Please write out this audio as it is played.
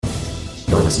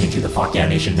You're listening to the Fuck Yeah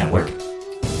Nation Network.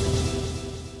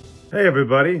 Hey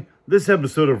everybody, this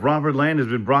episode of Robert Land has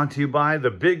been brought to you by the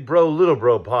Big Bro Little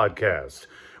Bro podcast,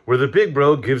 where the big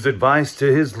bro gives advice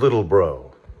to his little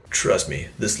bro. Trust me,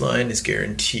 this line is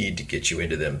guaranteed to get you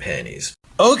into them panties.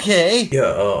 Okay.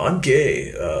 Yeah, I'm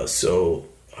gay, so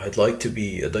I'd like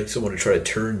someone to try to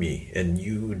turn me, and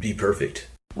you would be perfect.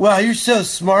 Wow, you're so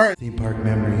smart. Theme park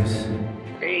memories.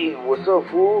 Hey, what's up,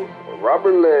 fool?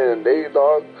 Robert Land, hey,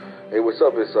 dog. Hey, what's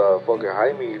up? It's fucking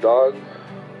Jaime, dog.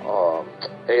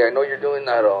 Hey, I know you're doing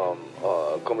that,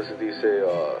 como se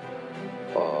dice,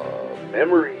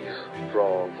 memories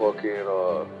from fucking,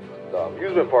 the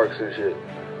amusement parks and shit.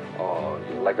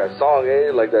 Like that song,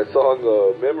 eh? Like that song,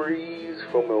 Memories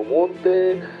from El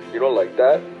Monte. You know, like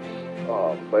that.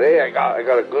 But hey, I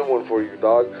got a good one for you,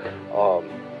 dog.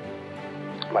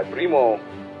 My primo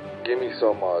gave me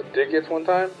some tickets one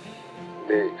time.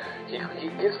 He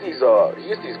gets these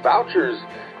vouchers,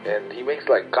 and he makes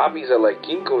like copies at like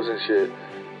Kinko's and shit.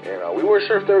 And we weren't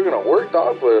sure if they were gonna work,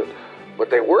 dog, but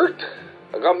they worked.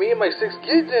 I got me and my 6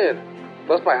 kids in,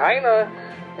 plus my Jaina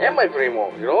and my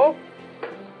primo. You know,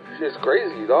 shit's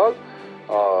crazy, dog.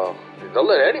 They'll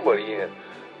let anybody in,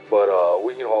 but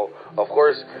we, you know, of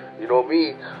course, you know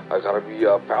me, I gotta be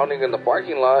pounding in the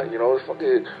parking lot. You know,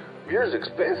 fucking beer's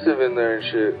expensive in there and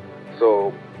shit.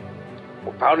 So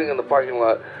we're pounding in the parking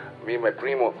lot. Me and my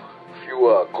primo, a few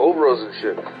Cobras and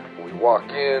shit. We walk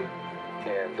in,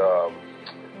 and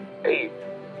hey,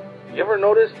 you ever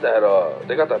notice that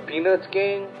they got the Peanuts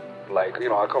gang? Like, you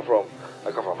know, I come from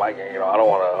my gang. You know, I don't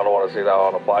wanna say that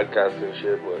on a podcast and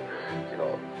shit, but you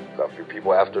know, got a few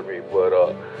people after me. But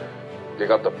they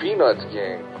got the Peanuts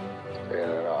gang,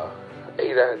 and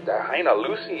hey, that Jaina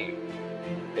Lucy,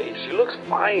 hey, she looks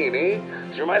fine,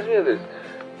 eh? She reminds me of this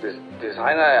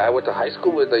Jaina I went to high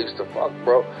school with. I used to fuck,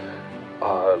 bro.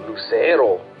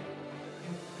 Lucero.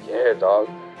 Yeah, dog.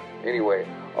 Anyway,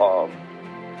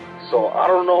 so I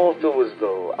don't know if it was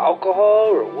the alcohol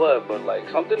or what, but like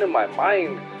something in my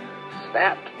mind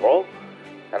snapped, bro.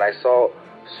 And I saw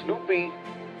Snoopy,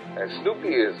 and Snoopy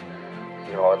is,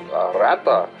 you know, a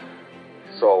rata.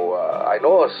 So I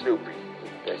know a Snoopy.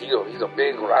 And he's a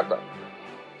big rata.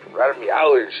 Ratted me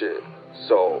out and shit.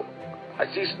 So I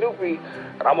see Snoopy,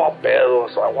 and I'm all pedo,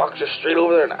 so I walk just straight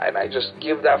over there, and I just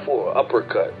give that fool an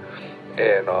uppercut.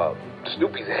 And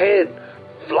Snoopy's head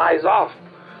flies off,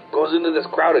 goes into this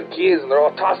crowd of kids, and they're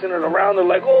all tossing it around. They're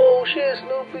like, oh shit,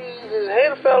 Snoopy, his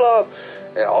head fell off.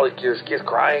 And all the kids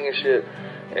crying and shit.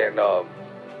 And I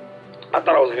thought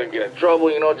I was going to get in trouble,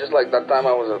 you know, just like that time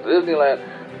I was at Disneyland.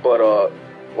 But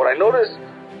what I noticed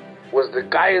was the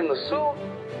guy in the suit.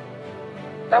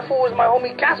 That fool was my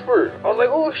homie Casper. I was like,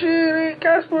 oh shit, hey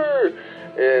Casper.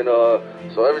 And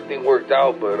so everything worked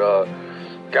out, but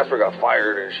Casper got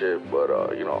fired and shit.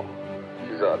 But you know,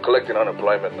 he's collecting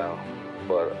unemployment now.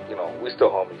 But you know, we still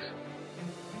homies.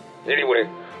 Anyway,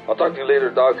 I'll talk to you later,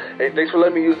 dog. Hey, thanks for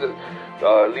letting me use this.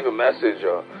 Leave a message.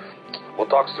 We'll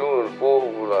talk soon.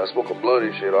 Fool, we'll smoke a blunt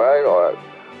and shit. All right.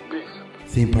 Peace.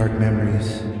 Theme park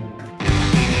memories.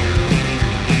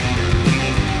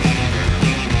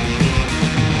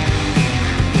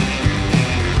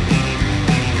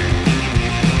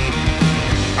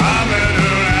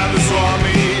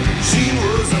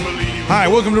 Hi,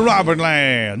 welcome to Robert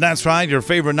Land. That's right, your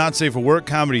favorite not safe for work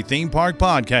comedy theme park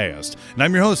podcast. And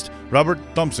I'm your host, Robert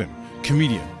Thompson,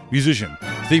 comedian, musician,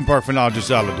 theme park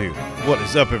phenologist, all do. What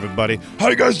is up, everybody? How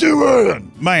you guys doing?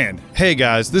 Man, hey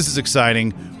guys, this is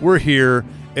exciting. We're here.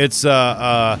 It's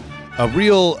a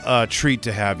real treat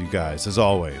to have you guys, as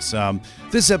always.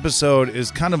 This episode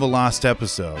is kind of a lost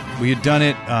episode. We had done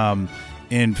it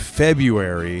in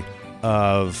February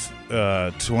of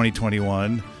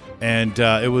 2021. And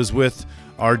it was with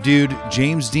our dude,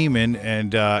 James Demon,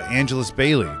 and Angelus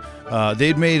Bailey.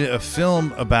 They'd made a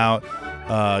film about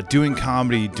doing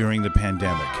comedy during the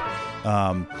pandemic.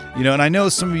 You know, and I know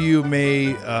some of you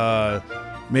may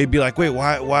be like, wait,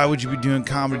 why would you be doing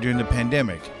comedy during the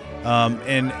pandemic?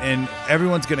 And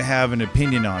everyone's going to have an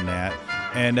opinion on that.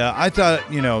 And I thought,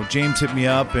 you know, James hit me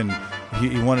up, and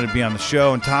he wanted to be on the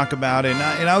show and talk about it.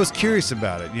 And I was curious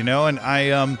about it, you know, and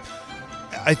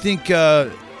I think...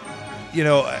 you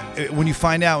know, when you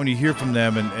find out, when you hear from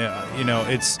them, and you know,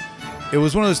 it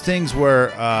was one of those things where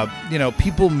you know,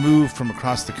 people move from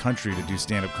across the country to do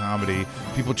stand-up comedy.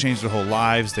 People change their whole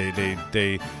lives.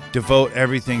 They devote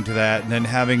everything to that, and then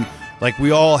having, like,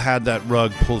 we all had that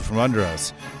rug pulled from under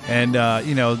us. And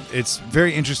you know, it's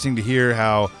very interesting to hear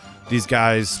how these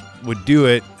guys would do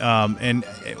it. And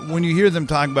when you hear them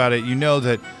talk about it, you know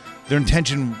that their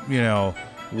intention, you know,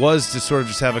 was to sort of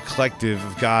just have a collective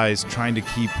of guys trying to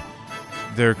keep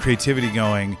their creativity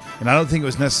going, and I don't think it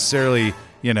was necessarily,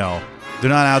 they're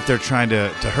not out there trying to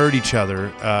hurt each other,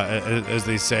 as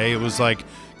they say. It was like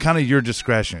kind of your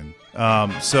discretion.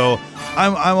 So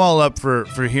I'm all up for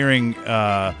hearing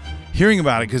about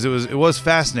it, because it was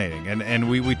fascinating, and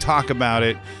we talk about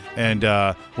it and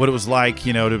what it was like,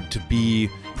 to be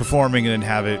performing and then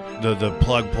have it the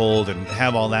plug pulled and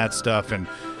have all that stuff, and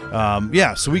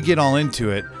so we get all into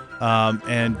it,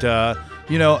 and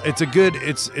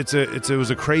it was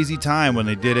a crazy time when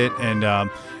they did it, and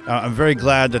I'm very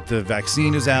glad that the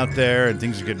vaccine is out there and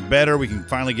things are getting better. We can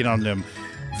finally get on them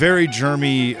very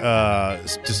germy,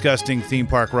 disgusting theme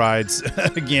park rides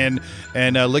again,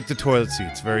 and lick the toilet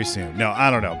seats very soon. No, I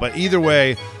don't know. But either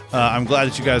way, I'm glad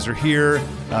that you guys are here.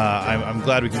 I'm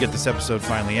glad we can get this episode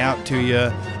finally out to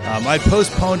you. I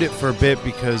postponed it for a bit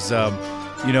because,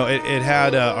 it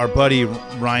had our buddy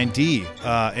Ryan D.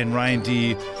 And Ryan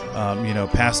D.,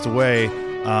 passed away.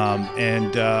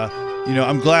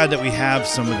 I'm glad that we have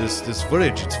some of this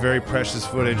footage. It's very precious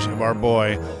footage of our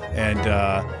boy, and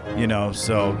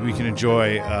so we can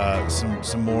enjoy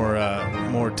some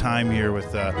more time here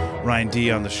with Ryan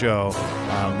D on the show.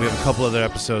 We have a couple other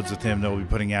episodes with him that we'll be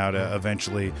putting out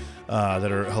eventually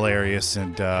that are hilarious.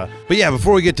 And but yeah,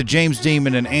 before we get to James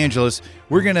Demon and Angelus,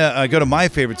 we're gonna go to my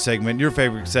favorite segment, your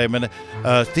favorite segment,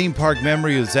 Theme Park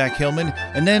Memory with Zach Hillman,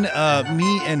 and then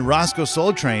me and Roscoe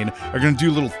Soul Train are gonna do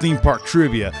a little theme park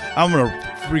trivia. I'm gonna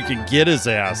freaking get his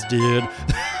ass, dude.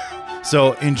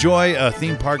 So enjoy a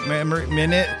Theme Park Memory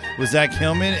Minute with Zach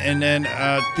Hillman, and then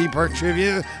Theme Park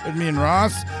Trivia with me and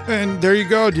Ross. And there you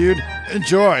go, dude.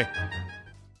 Enjoy.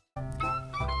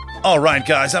 All right,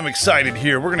 guys, I'm excited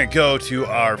here. We're going to go to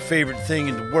our favorite thing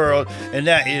in the world, and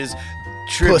that is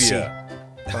trivia.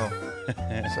 Pussy. Oh,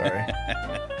 sorry.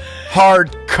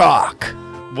 Hard cock.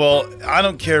 Well, I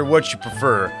don't care what you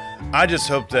prefer. I just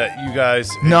hope that you guys...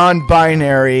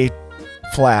 Non-binary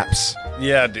flaps.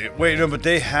 Yeah, dude. Wait, no, but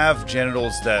they have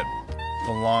genitals that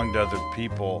belong to other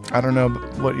people. I don't know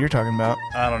what you're talking about.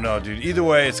 I don't know, dude. Either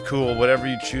way, it's cool. Whatever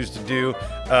you choose to do.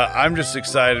 I'm just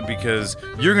excited because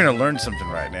you're going to learn something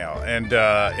right now. And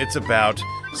it's about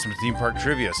some theme park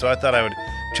trivia. So I thought I would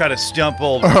try to stump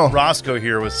old Roscoe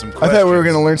here with some questions. I thought we were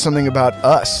going to learn something about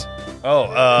us.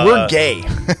 Oh, we're gay.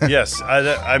 Yes.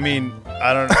 I mean,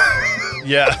 I don't know.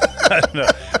 Yeah. I don't know.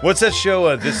 What's that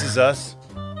show, This Is Us?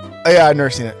 Oh, yeah, I've never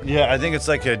seen it. Yeah, I think it's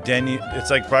like a Denny. It's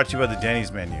like brought to you by the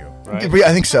Denny's menu, right? Yeah,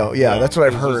 I think so. Yeah, that's what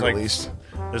I've heard, like, at least.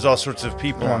 There's all sorts of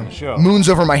people on the show. Moons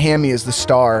Over My Hammy is the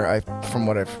star, from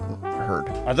what I've heard.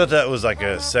 I thought that was like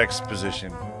a sex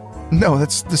position. No,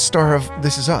 that's the star of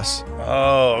This Is Us.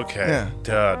 Oh, okay. Yeah.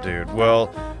 Duh, dude.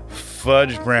 Well,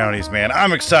 fudge brownies, man.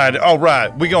 I'm excited. All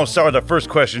right, we're going to start with our first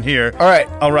question here. All right.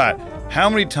 All right. How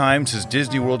many times has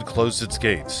Disney World closed its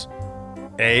gates?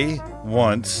 A,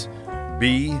 once.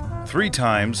 B, 3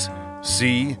 times.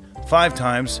 C, 5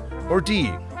 times. Or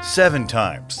D, 7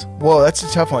 times. Whoa, that's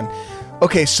a tough one.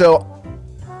 Okay, so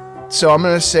I'm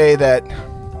going to say that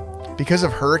because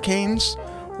of hurricanes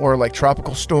or like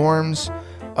tropical storms,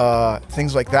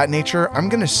 things like that nature, I'm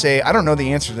going to say, I don't know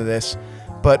the answer to this,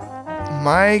 but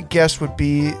my guess would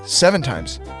be 7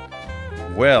 times.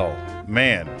 Well,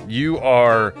 man, you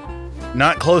are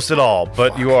not close at all,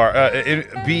 but you are.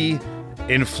 B,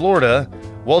 in Florida,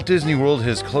 Walt Disney World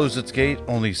has closed its gate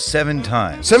only 7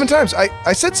 times. 7 times?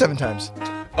 I said 7 times.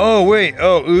 Oh, wait.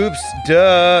 Oh, oops.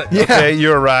 Duh. Yeah. Okay,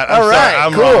 you're right. All right.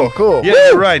 I'm cool, wrong. cool. Yeah, Woo!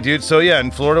 you're right, dude. So, yeah, in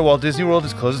Florida, Walt Disney World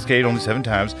has closed its gate only 7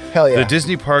 times. Hell yeah. The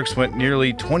Disney parks went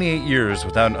nearly 28 years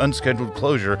without an unscheduled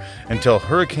closure until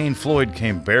Hurricane Floyd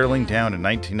came barreling down in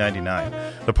 1999.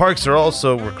 The parks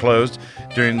were closed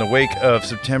during the wake of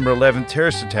September 11th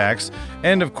terrorist attacks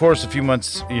and, of course, a few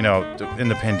months, in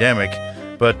the pandemic.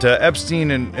 But Epstein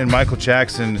and Michael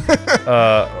Jackson,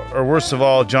 or worst of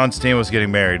all, John Stamos getting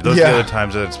married. Those are the other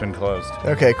times that it's been closed.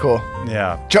 Okay, cool.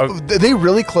 Yeah. They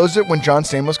really closed it when John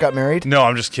Stamos got married? No,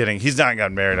 I'm just kidding. He's not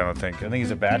gotten married, I don't think. I think he's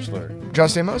a bachelor. John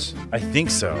Stamos? I think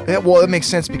so. Yeah, well, it makes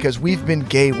sense because we've been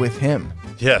gay with him.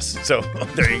 Yes. So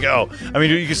there you go. I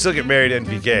mean, you can still get married and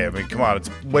be gay. I mean, come on.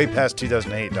 It's way past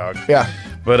 2008, dog. Yeah.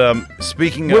 But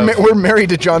speaking of... We're married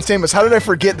to John Stamos. How did I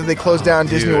forget that they closed down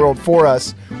Disney World for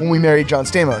us when we married John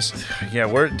Stamos? Yeah,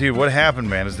 dude, what happened,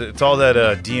 man? It's all that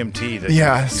DMT that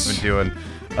you've been doing.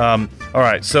 All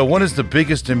right, so what is the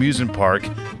biggest amusement park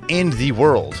in the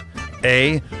world?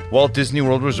 A, Walt Disney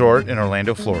World Resort in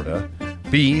Orlando, Florida.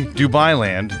 B, Dubai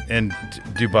Land in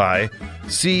Dubai.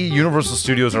 C, Universal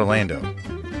Studios Orlando.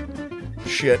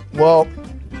 Shit. Well...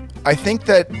 I think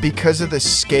that because of the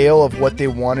scale of what they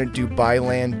wanted Dubai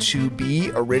Land to be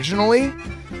originally,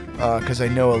 because I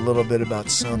know a little bit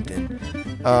about something,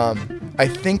 I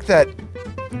think that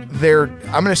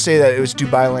I'm gonna say that it was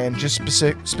Dubai Land. Just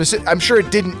specific. I'm sure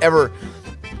it didn't ever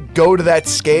go to that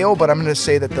scale, but I'm gonna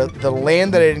say that the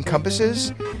land that it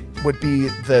encompasses would be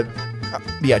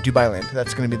Dubai Land.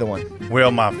 That's gonna be the one.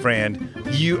 Well, my friend,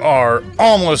 you are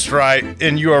almost right,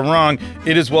 and you are wrong.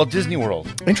 It is Walt Disney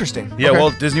World. Interesting. Yeah, Okay.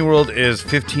 Walt Disney World is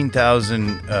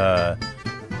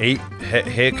 15,008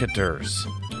 hectares.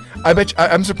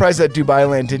 I'm surprised that Dubai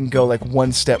Land didn't go like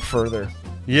one step further.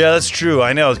 Yeah, that's true.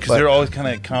 I know, because But- they're always kind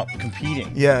of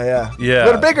competing. Yeah. Yeah. A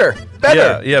little bigger,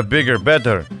 better. Yeah, bigger,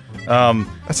 better.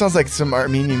 That sounds like some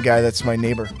Armenian guy that's my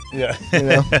neighbor. Yeah. You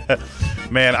know?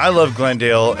 Man, I love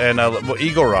Glendale, and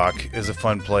Eagle Rock is a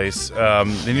fun place.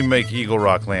 Then you make Eagle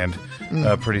Rock Land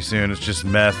pretty soon. It's just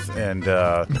meth and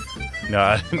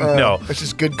no. It's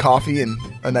just good coffee and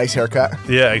a nice haircut.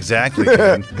 Yeah, exactly.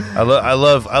 Man. I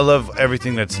love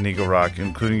everything that's in Eagle Rock,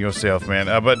 including yourself, man.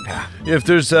 But if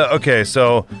there's okay,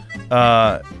 so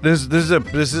this is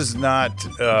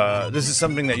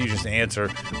something that you just answer.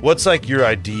 What's like your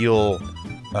ideal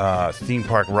theme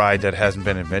park ride that hasn't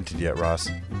been invented yet, Ross?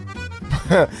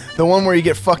 The one where you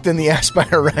get fucked in the ass by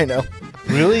a rhino.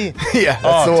 Really? Yeah,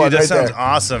 that's the dude, one that right sounds there.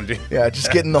 awesome, dude. Yeah,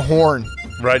 just getting the horn.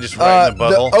 Right, just right in the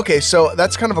butthole. Okay, so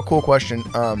that's kind of a cool question.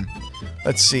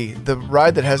 Let's see. The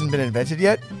ride that hasn't been invented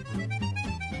yet?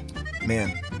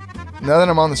 Man. Now that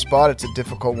I'm on the spot, it's a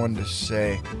difficult one to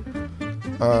say.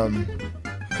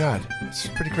 God, it's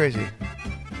pretty crazy.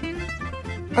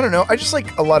 I don't know. I just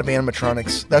like a lot of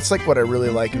animatronics. That's like what I really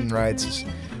like in rides is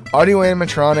audio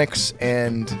animatronics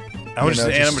and I was just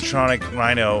an animatronic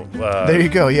rhino. there you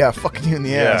go. Yeah, fucking you in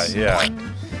the ass. Yeah.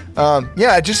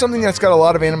 Yeah, just something that's got a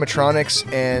lot of animatronics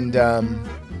and I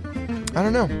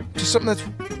don't know, just something that's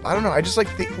I just like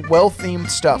well-themed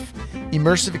stuff,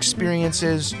 immersive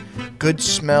experiences, good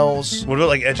smells. What about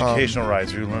like educational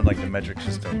rides where you learn like the metric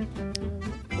system?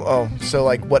 Oh, so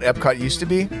like what Epcot used to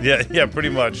be? Yeah, pretty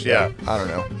much. Yeah. I don't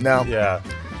know. No. Yeah.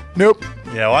 Nope.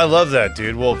 Yeah, well, I love that,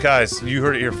 dude. Well, guys, you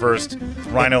heard it here first.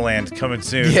 Rhino Land coming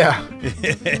soon. Yeah.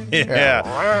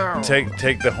 Yeah.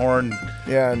 Take the horn.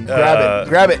 Yeah, and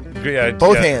grab it. Yeah,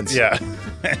 Both hands. Yeah.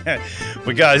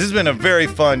 But guys, this has been a very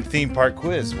fun theme park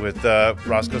quiz with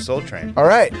Roscoe Soul Train. All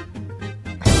right.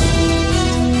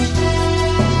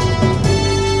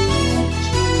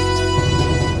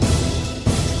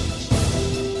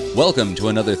 Welcome to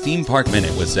another Theme Park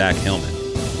Minute with Zach Hillman.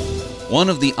 One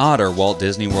of the odder Walt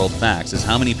Disney World facts is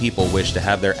how many people wish to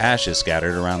have their ashes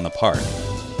scattered around the park.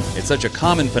 It's such a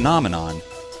common phenomenon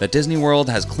that Disney World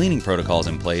has cleaning protocols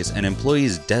in place and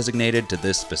employees designated to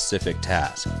this specific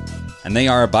task. And they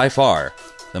are, by far,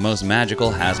 the most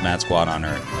magical hazmat squad on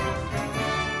Earth.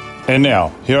 And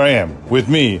now, here I am with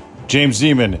me, James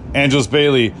Zeman, Angeles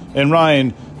Bailey, and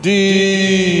Ryan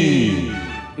D.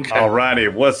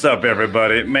 Alrighty, what's up,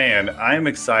 everybody? Man, I'm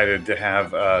excited to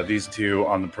have these two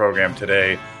on the program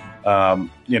today.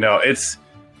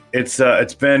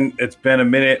 It's been a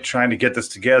minute trying to get this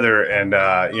together, and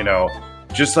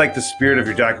just like the spirit of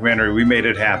your documentary, we made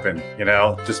it happen.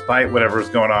 Despite whatever's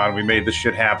going on, we made this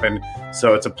shit happen.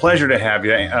 So it's a pleasure to have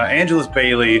you, Angeles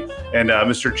Bailey and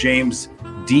Mr. James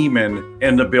Demon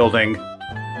in the building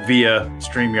via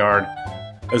StreamYard,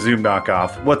 a Zoom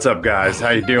knockoff. What's up, guys?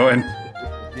 How you doing?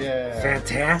 Yeah.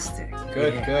 Fantastic.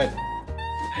 Good.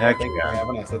 Heck Thank you for yeah.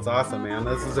 having us. That's awesome, man.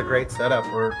 This is a great setup.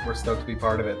 We're stoked to be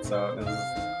part of it. So this is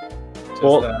just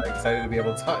Well- excited to be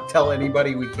able to tell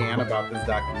anybody we can about this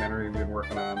documentary we've been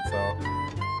working on. So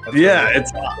that's Yeah, really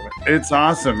it's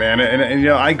awesome, man. And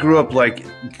I grew up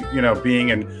being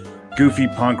in goofy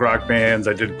punk rock bands.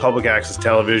 I did public access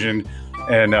television,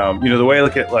 and the way I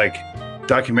look at like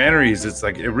documentaries, it's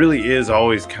like it really is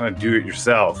always kind of do it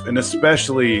yourself, and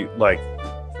especially like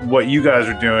what you guys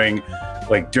are doing,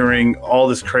 like during all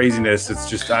this craziness. It's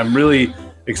just I'm really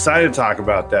excited to talk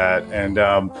about that, and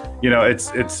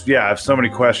it's I have so many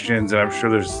questions, and I'm sure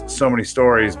there's so many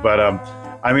stories, but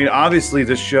obviously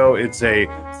this show, it's a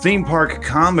theme park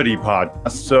comedy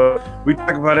podcast, so we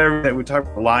talk about everything. We talk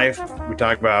about life, we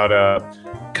talk about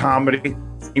comedy,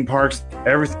 theme parks,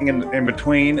 everything in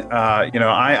between.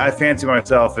 I fancy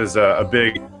myself as a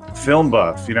big film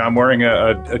buff. I'm wearing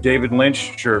a David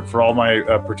Lynch shirt for all my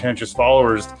pretentious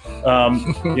followers,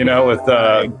 with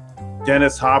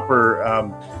Dennis Hopper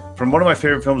from one of my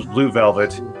favorite films, Blue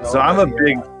Velvet. So I'm a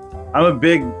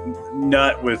big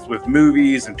nut with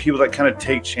movies and people that kind of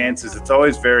take chances. It's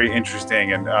always very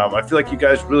interesting, and I feel like you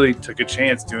guys really took a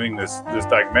chance doing this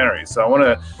documentary. So I want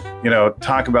to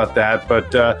talk about that.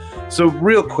 But so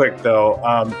real quick though,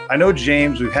 I know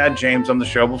James. We've had James on the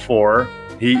show before.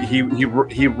 He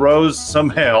rose some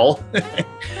hell.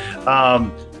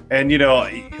 And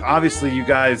obviously you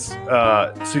guys.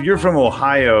 So you're from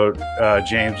Ohio,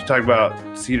 James. You talk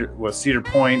about Cedar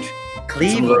Point,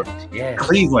 Cleveland. Yeah.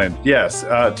 Cleveland. Yes.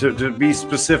 To be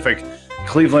specific,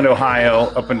 Cleveland,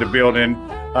 Ohio, up in the building.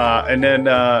 And then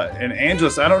in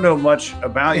Angeles, I don't know much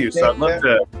about you, so I'd love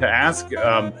to ask,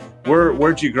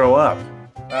 where'd you grow up?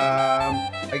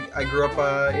 I grew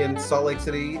up in Salt Lake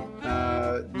City,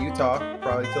 Utah,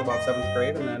 probably till about 7th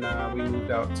grade, and then we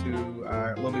moved out to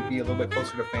be a little bit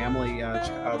closer to family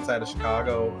outside of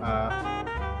Chicago,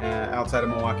 outside of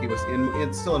Milwaukee.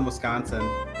 It's still in Wisconsin,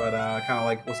 but kind of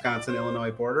like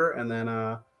Wisconsin-Illinois border, and then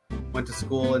went to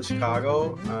school in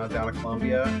Chicago, down at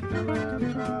Columbia, and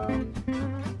then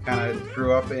kind of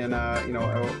grew up in,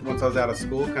 once I was out of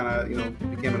school, kind of,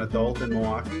 became an adult in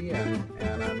Milwaukee, and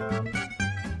then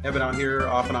I've been out here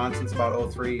off and on since about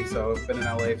 2003, so I've been in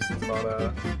LA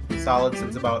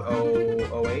since about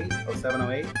 08,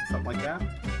 07, 08, something like that.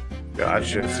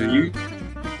 Gotcha. So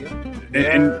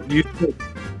and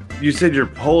you said you're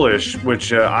Polish,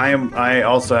 which I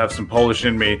also have some Polish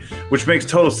in me, which makes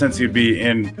total sense. You'd be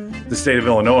in the state of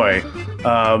Illinois,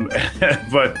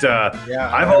 but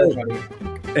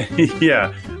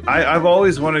I've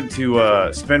always wanted to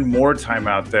spend more time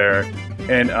out there.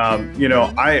 And,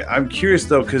 I'm curious,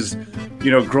 though, because,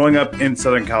 growing up in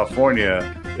Southern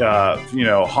California,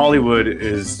 Hollywood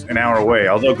is an hour away.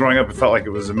 Although growing up, it felt like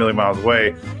it was a million miles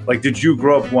away. Like, did you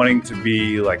grow up wanting to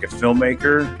be like a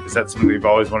filmmaker? Is that something you've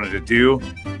always wanted to do?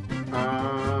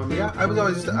 Yeah, I was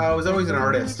always an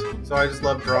artist. So I just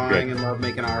love drawing and love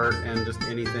making art and just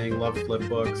anything. Love flip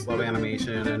books, love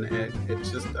animation. And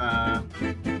it's just, I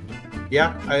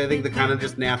think the kind of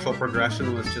just natural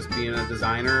progression was just being a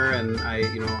designer, and I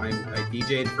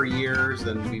DJ'd for years,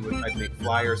 and I'd make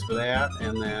flyers for that,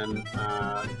 and then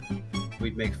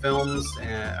we'd make films,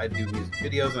 and I'd do music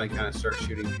videos, and I'd kind of start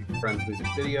shooting friends' music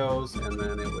videos, and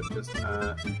then it would just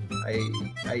I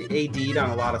AD'd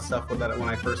on a lot of stuff with that when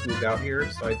I first moved out here,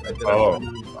 so I did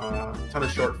a ton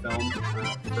of short film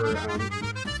for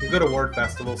some good award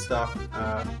festival stuff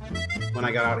when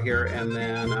I got out here, and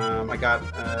then I got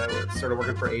started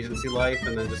working for Agency Life,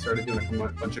 and then just started doing a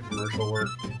bunch of commercial work,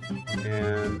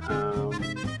 and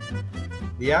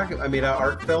I made an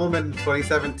art film in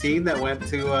 2017 that went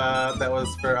to that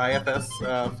was for IFS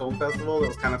Film Festival. That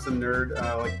was kind of some nerd,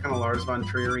 like kind of Lars von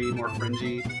Trier, more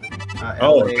fringy.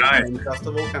 LA Film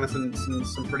Festival, kind of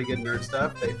some pretty good nerd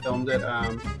stuff. They filmed it.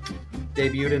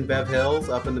 Debuted in Bev Hills,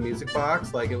 up in the Music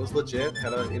Box. Like, it was legit.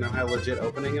 Had a legit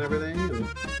opening and everything. And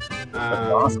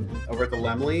awesome. Over at the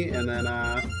Lemley, and then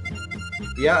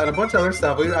and a bunch of other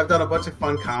stuff. I've done a bunch of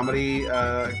fun comedy.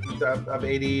 I've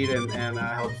AD'd and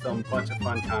helped film a bunch of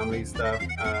fun comedy stuff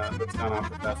that's gone off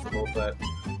the festival. But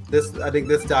I think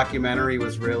this documentary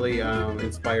was really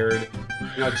inspired.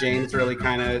 James really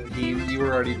kind of you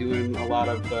were already doing a lot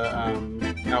of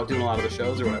doing a lot of the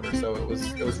shows or whatever. So it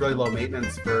was really low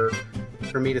maintenance for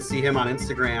me to see him on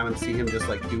Instagram and see him just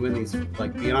like doing these,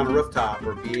 like being on a rooftop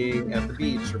or being at the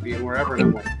beach or being wherever. And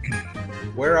I'm like,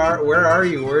 where are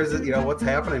you? Where is it? What's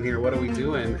happening here? What are we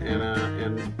doing?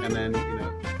 And then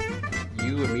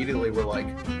you immediately were like,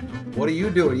 what are you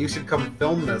doing? You should come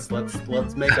film this. Let's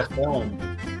make a film.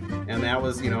 And that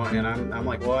was, and I'm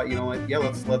like, well,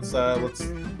 let's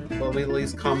at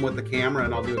least come with the camera,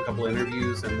 and I'll do a couple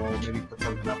interviews, and we'll maybe put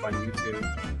something up on YouTube.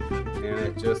 And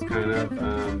it just kind of,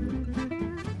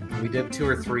 we did 2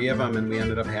 or 3 of them, and we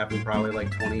ended up having probably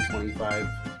like 20, 25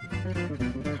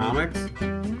 comics,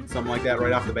 something like that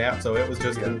right off the bat. So it was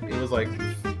like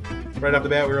right off the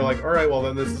bat, we were like, all right, well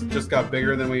then this just got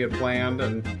bigger than we had planned,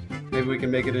 and maybe we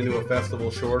can make it into a festival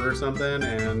short or something.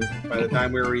 And by the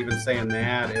time we were even saying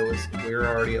that, we were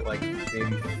already at like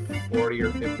maybe 40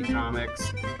 or 50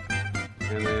 comics.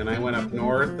 And then I went up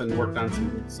north and worked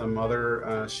on some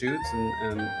other shoots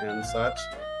and such,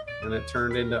 and it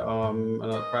turned into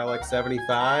probably like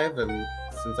 75. And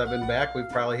since I've been back, we've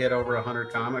probably hit over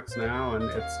 100 comics now, and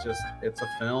it's a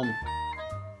film.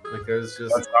 Like that's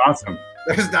awesome.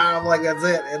 I'm like, that's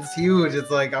it. It's huge. It's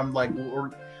like, I'm like,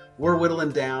 we're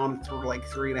whittling down through like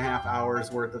 3.5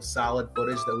 hours worth of solid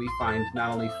footage that we find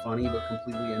not only funny but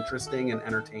completely interesting and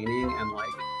entertaining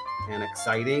and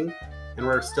exciting. And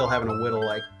we're still having to whittle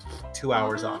like 2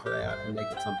 hours off of that and make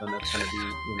it something that's going to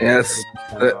be, yes,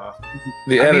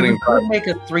 the editing. We could make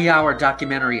a 3-hour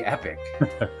documentary epic.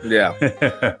 Yeah,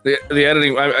 the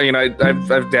editing.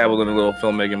 I've dabbled in a little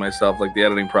filmmaking myself. Like, the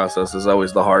editing process is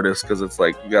always the hardest, because it's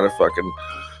like you got to fucking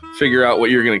figure out what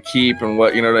you're going to keep and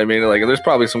what, you know what I mean. Like, there's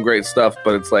probably some great stuff,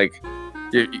 but it's like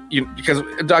you because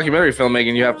documentary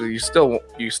filmmaking,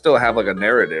 you still have like a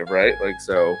narrative, right? Like,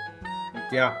 so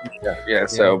Yeah.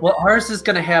 So Well, ours is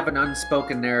going to have an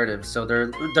unspoken narrative, so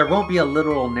there won't be a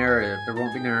literal narrative. There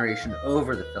won't be narration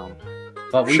over the film,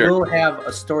 but we Sure. will have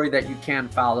a story that you can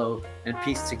follow and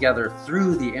piece together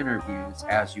through the interviews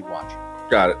as you watch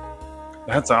it. got it.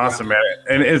 That's awesome, man.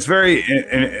 And it's very,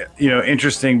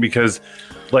 interesting because,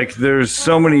 like, there's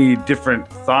so many different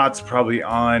thoughts probably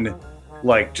on,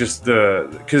 like, just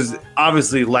because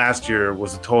obviously last year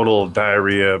was a total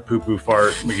diarrhea, poo-poo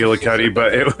fart, McGillicuddy,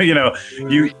 but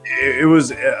it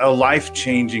was a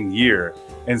life-changing year.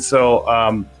 And so,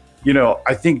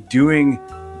 I think doing,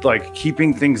 like,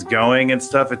 keeping things going and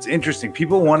stuff, it's interesting.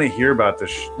 People want to hear about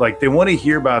this. They want to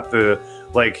hear about the,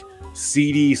 like,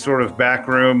 seedy sort of back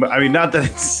room. I mean, not that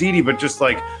it's seedy, but just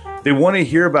like they want to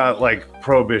hear about like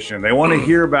prohibition. They want to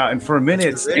hear about, and for a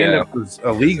minute, stand-up was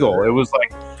illegal. It was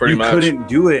like Pretty you much. couldn't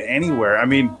do it anywhere. I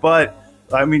mean, like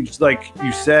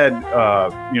you said,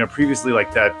 previously,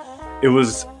 like that, it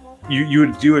was you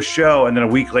would do a show and then a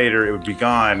week later it would be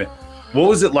gone. What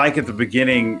was it like at the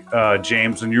beginning,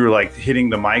 James, when you were like hitting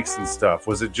the mics and stuff?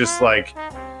 Was it just like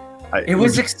It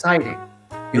was exciting.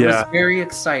 It Yeah. was very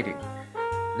exciting.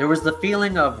 There was the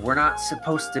feeling of we're not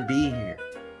supposed to be here.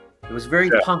 It was very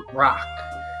punk rock.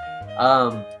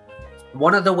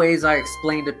 One of the ways I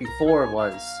explained it before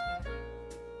was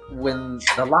when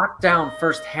the lockdown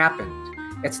first happened,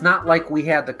 it's not like we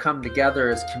had to come together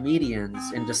as comedians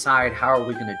and decide how are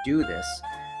we going to do this,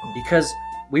 because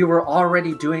we were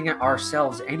already doing it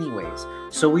ourselves anyways.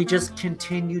 So we just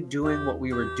continued doing what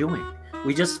we were doing.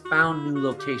 We just found new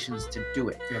locations to do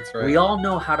it. That's right. We all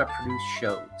know how to produce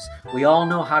shows. We all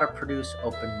know how to produce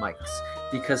open mics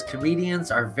because comedians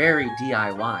are very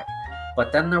DIY.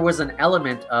 But then there was an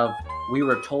element of we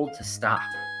were told to stop,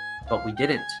 but we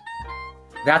didn't.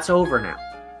 That's over now.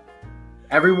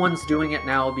 Everyone's doing it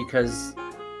now because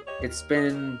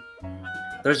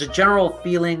there's a general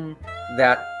feeling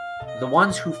that the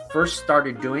ones who first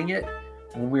started doing it,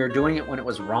 when we were doing it when it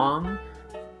was wrong,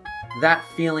 that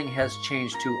feeling has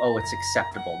changed to, it's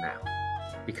acceptable now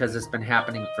because it's been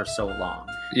happening for so long.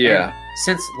 Yeah. And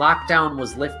since lockdown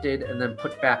was lifted and then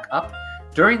put back up,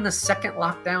 during the second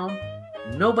lockdown,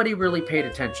 nobody really paid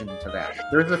attention to that.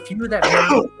 There's a few that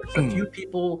have, there's a few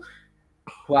people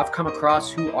who I've come across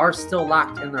who are still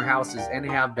locked in their houses and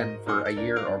have been for a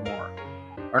year or more.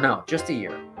 Or no, just a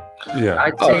year. Yeah.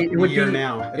 I'd say it would be a year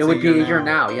now. It would be a year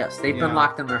now. Yes, they've been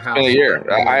locked in their house In a year.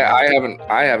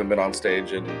 I haven't been on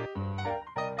stage in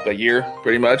a year,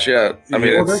 pretty much. Yeah. I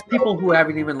mean, well, it's, there's people who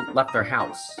haven't even left their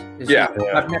house. Yeah.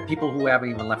 I've met people who haven't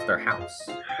even left their house.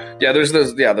 yeah.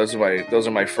 Those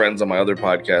are my friends on my other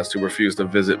podcast who refuse to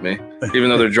visit me, even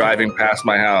though they're driving past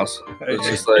my house. It's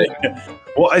just like,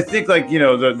 well, I think like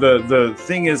the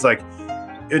thing is like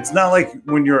it's not like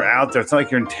when you're out there, it's not like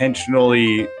you're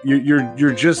intentionally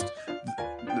you're just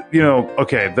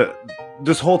okay.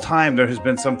 This whole time there has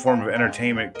been some form of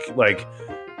entertainment like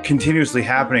continuously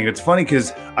happening. It's funny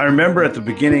because I remember at the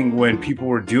beginning when people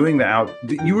were doing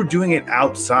you were doing it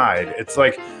outside. It's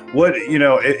like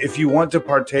if you want to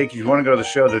partake, if you want to go to the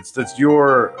show, that's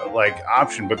your like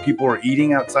option. But people were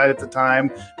eating outside at the time.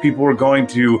 People were going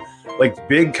to like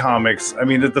big comics. I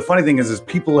mean, the funny thing is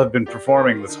people have been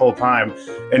performing this whole time,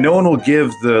 and no one will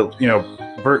give the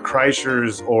Bert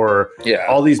Kreischer's or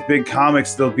all these big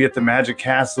comics. They'll be at the Magic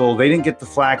Castle. They didn't get the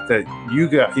flack that you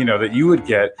got, that you would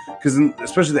get, because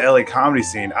especially the LA comedy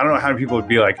scene. I don't know how many people would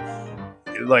be like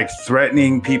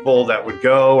threatening people that would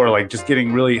go, or like just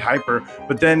getting really hyper.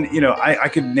 But then, I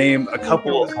could name a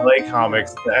couple of LA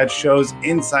comics that had shows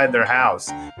inside their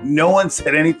house. No one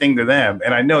said anything to them.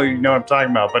 And I know what I'm talking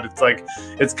about, but it's like,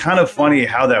 it's kind of funny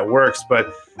how that works.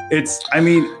 But it's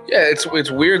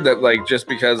weird that like, just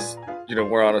because,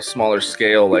 we're on a smaller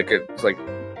scale, like it's like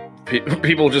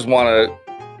people just want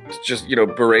to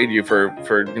berate you for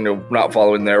not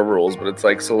following their rules, but it's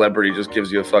like celebrity just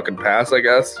gives you a fucking pass, I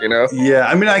guess, Yeah,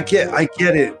 I mean, I get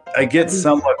it. I get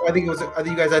somewhat. I think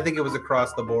it was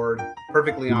across the board.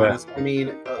 Perfectly honest. I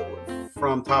mean,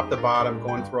 from top to bottom,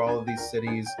 going through all of these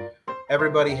cities,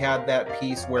 everybody had that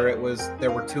piece where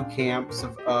there were two camps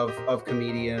of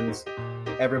comedians.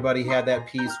 Everybody had that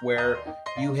piece where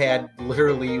you had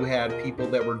people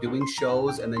that were doing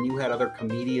shows, and then you had other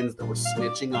comedians that were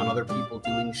snitching on other people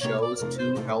doing shows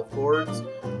to health boards.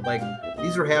 Like,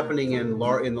 these were happening in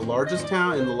the largest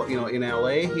town in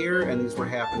LA here, and these were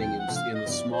happening in the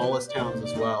smallest towns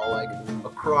as well, like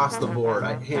across the board.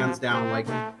 Hands down, like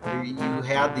you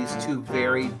had these two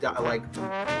very like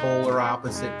polar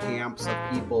opposite camps of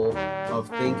people of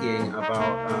thinking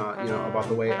about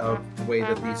the way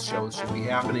that these shows should be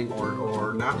happening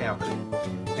or not happening.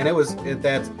 And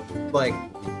that's like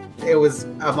it was,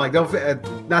 I'm like,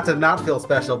 not to not feel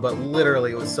special, but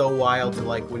literally it was so wild to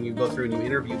like, when you go through and you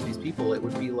interview these people, it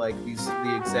would be like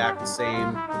the exact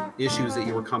same issues that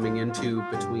you were coming into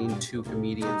between two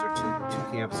comedians or two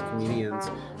campus comedians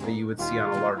that you would see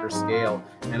on a larger scale.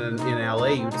 And in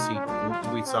LA,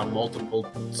 we saw multiple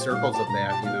circles of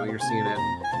that. You know, you're seeing it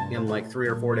in like 3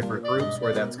 or 4 different groups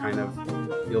where that's kind of,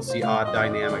 you'll see odd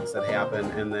dynamics that happen.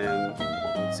 And then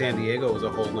San Diego was a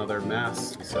whole nother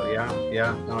mess. So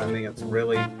yeah. No, I think it's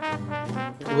really,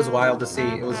 it was wild to see.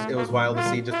 It was wild to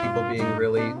see just people being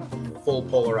really full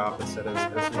polar opposite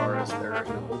as far as their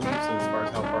beliefs and as far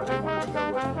as how far they wanted to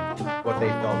go with what they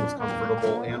felt was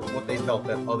comfortable and what they felt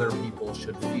that other people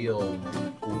should feel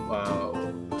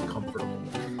comfortable.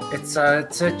 It's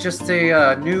just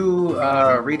a new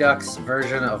Redux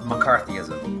version of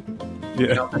McCarthyism. Yeah.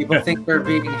 You know, people think they're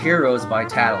being heroes by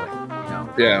tattling. You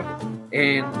know. Yeah.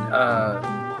 And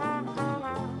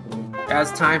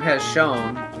as time has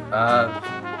shown,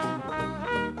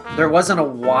 there wasn't a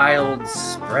wild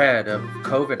spread of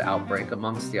COVID outbreak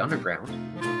amongst the underground.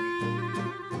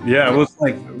 Yeah, it was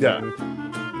like,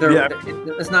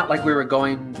 It's not like we were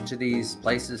going to these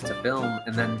places to film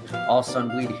and then all of a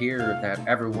sudden we'd hear that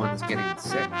everyone's getting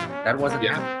sick. That wasn't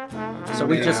happening. So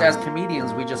we just, as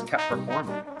comedians, we just kept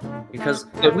performing. Because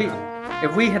if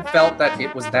we had felt that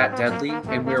it was that deadly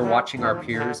and we were watching our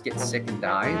peers get sick and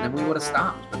die, then we would have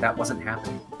stopped. But that wasn't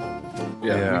happening.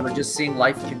 Yeah. We were just seeing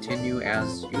life continue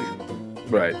as usual.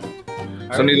 Right.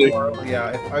 I would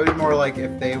be more like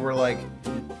if they were like,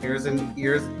 here's an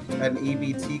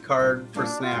EBT card for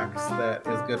snacks that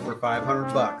is good for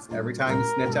 $500 every time you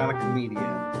snitch on a comedian.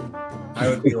 I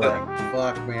would be like,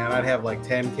 fuck, man, I'd have like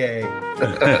 10K.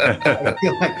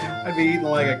 I'd be eating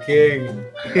like a king.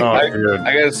 Oh, I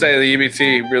gotta say, the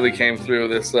EBT really came through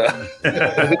this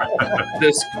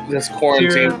this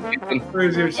quarantine.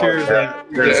 Where's your cheers at?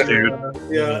 Cheers, dude.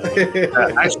 Yeah.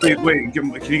 Actually, wait,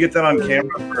 can you get that on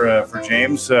camera for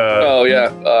James? Oh yeah.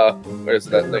 Where's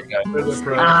that thing?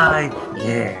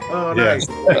 Yeah. Oh, nice.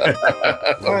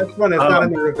 It's fun. It's not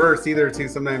in the reverse either. Too.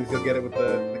 Sometimes you'll get it with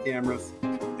the cameras.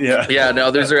 Yeah.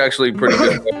 No, these are actually pretty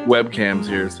good webcams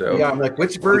here. So yeah, I'm like,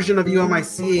 which version of you am I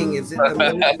seeing? Is it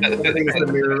everything's the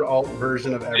mirror alt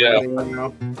version of everything right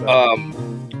now? So.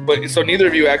 But so neither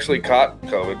of you actually caught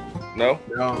COVID? No.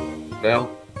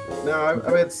 I've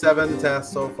had 7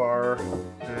 tests so far,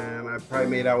 and I've probably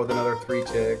made out with another 3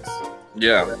 chicks.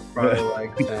 Yeah. Probably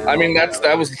like 10. I mean, I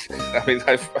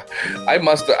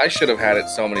should have had it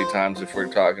so many times if we're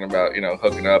talking about,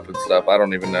 hooking up and stuff. I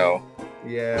don't even know.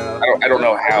 Yeah. I don't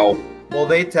know how. Well,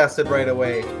 they tested right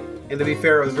away. And to be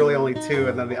fair, it was really only 2,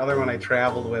 and then the other one I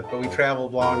traveled with. But we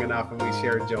traveled long enough, and we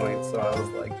shared joints. So I was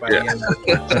like, by the end,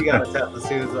 she got a test as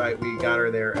soon as we got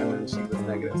her there, and then she was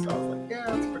negative. So I was like,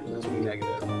 yeah, it's pretty much me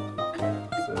negative.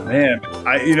 So. Man,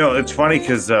 it's funny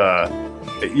because the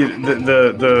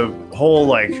whole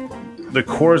the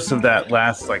course of that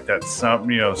last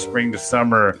spring to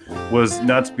summer was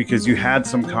nuts because you had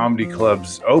some comedy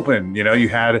clubs open. You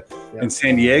had in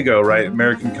San Diego, right?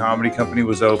 American Comedy Company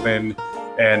was open.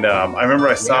 And I remember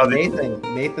I saw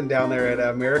Nathan down there at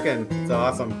American. It's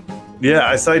awesome. Yeah,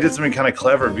 I saw he did something kind of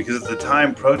clever because at the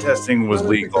time protesting was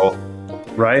legal,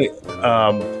 right?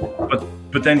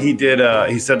 But then he did.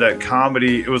 He said that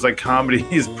comedy. It was like comedy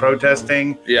is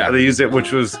protesting. Yeah, they used it,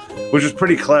 which was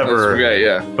pretty clever.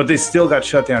 Yeah. But they still got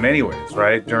shut down anyways,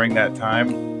 right? During that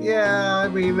time. Yeah, I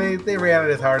mean they ran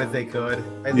it as hard as they could.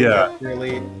 I think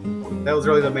that was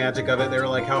really the magic of it. They were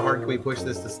like, how hard can we push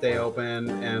this to stay open,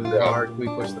 and how hard can we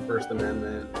push the First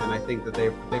Amendment? And I think that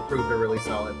they proved a really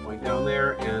solid point down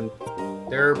there, and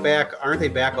they're back. Aren't they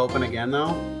back open again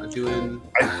though? I'm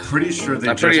pretty sure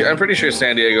I'm pretty sure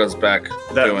San Diego's back.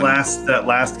 That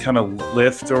last kind of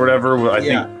lift or whatever. I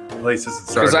think places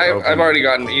because I've already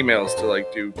gotten emails to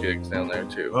do gigs down there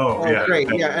too. Oh yeah, great.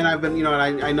 Yeah, and I've been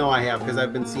and I know I have because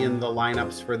I've been seeing the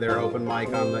lineups for their open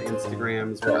mic on the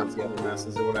Instagrams or on the other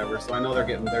messes or whatever. So I know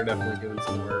they're definitely doing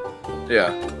some work.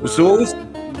 Yeah. So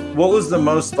what was the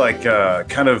most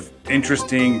kind of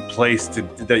interesting place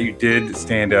that you did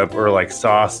stand up or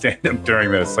saw stand up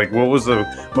during this? What was the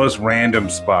most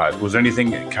random spot? Was there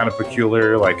anything kind of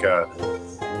peculiar like a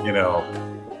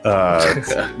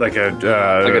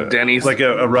Denny's, like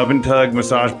a rub and tug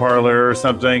massage parlor or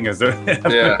something? Is there?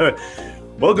 Yeah.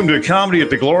 Welcome to Comedy at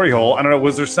the Glory Hole. I don't know.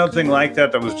 Was there something like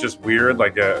that was just weird?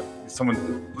 Was there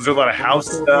a lot of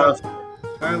house stuff?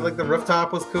 Kind of the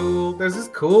rooftop was cool. There's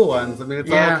just cool ones. I mean, it's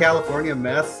all California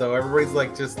mess, so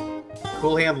everybody's just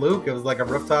Cool Hand Luke. It was like a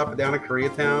rooftop down in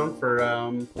Koreatown for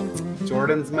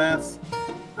Jordan's mess.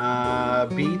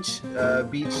 Beach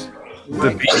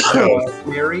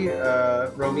Mary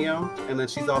Romeo, and then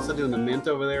she's also doing the Mint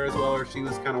over there as well, or she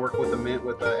was kind of working with the Mint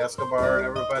with Escobar and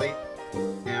everybody.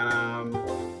 And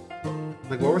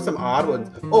like, what were some odd ones?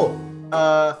 Oh,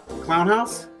 Clown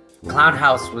House. Clown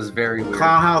House was very weird.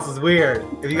 Clown House is weird.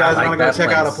 If you guys want to go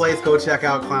check out a place, go check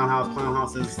out Clown House. Clown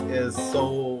House is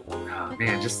so... Oh,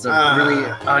 man, just a really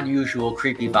unusual,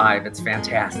 creepy vibe. It's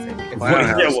fantastic.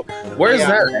 Where's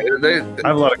that? I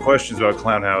have a lot of questions about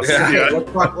Clown House. Yeah.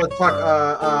 Let's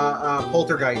talk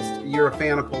Poltergeist. You're a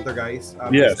fan of Poltergeist.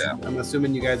 Yes. I'm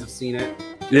assuming you guys have seen it.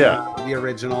 Yeah. The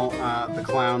original, the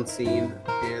clown scene.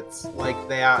 It's like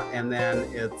that, and then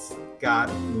it's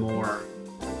got more.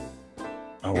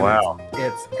 Oh, wow.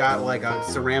 It's got like a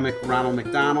ceramic Ronald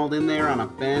McDonald in there on a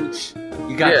bench.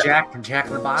 You got Jack from Jack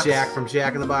in the Box. Jack from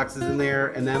Jack in the Box is in there,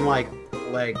 and then like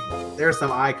there's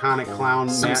some iconic clown.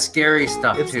 Some scary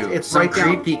stuff too. It's some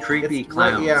right creepy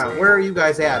clowns. Right, where are you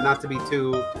guys at? Not to be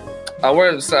too. We're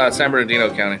in San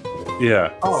Bernardino County.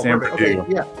 Yeah. Oh, San perfect. Bernardino.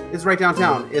 Okay, yeah, it's right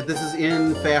downtown. This is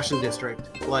in Fashion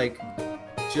District, like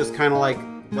just kind of like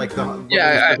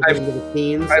the I've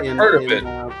teens in heard of it.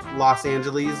 Los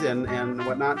Angeles and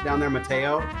whatnot down there,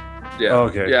 Mateo. Yeah.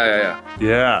 Okay.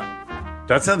 Yeah.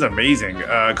 That sounds amazing.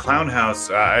 Clown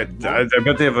House. I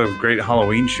bet they have a great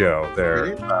Halloween show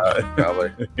there.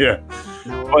 Probably. Yeah.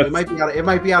 No, it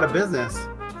might be out of business.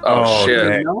 Oh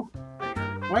shit. You know?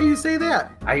 Why do you say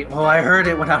that? I heard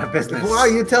it went out of business.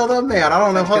 Well, you tell them that. I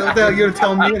don't know what the hell you're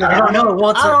telling me. I don't know.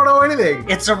 Well, I don't know anything.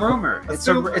 It's a rumor. It's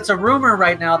a rumor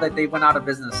right now that they went out of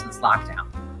business since lockdown.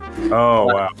 Oh,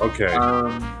 wow. Okay.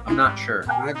 I'm not sure.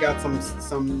 I've got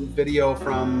some video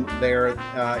from there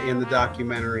in the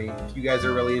documentary. If you guys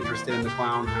are really interested in the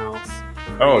Clown House.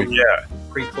 Oh, yeah.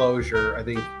 Pre-closure, I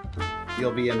think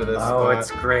you'll be into this. Oh,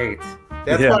 it's great.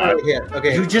 That's what I hit.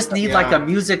 Okay. You just need like a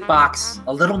music box,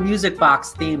 a little music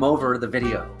box theme over the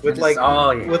video. With like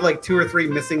 2 or 3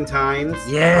 missing times.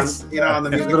 Yes. On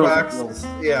the music box.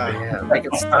 Yeah. Like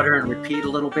it stutter and repeat a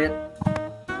little bit.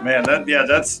 Man,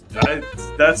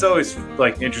 that's always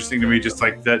like interesting to me. Just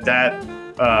like that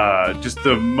just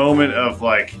the moment of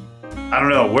like, I don't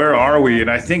know, where are we? And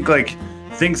I think like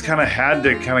things kind of had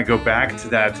to kind of go back to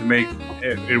that to make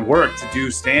it work to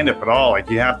do stand up at all. Like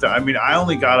you have to. I mean, I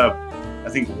only got up, I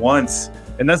think, once,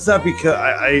 and that's not because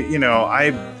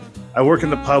I work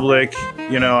in the public.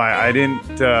 I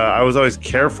didn't. I was always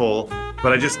careful,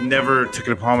 but I just never took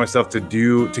it upon myself to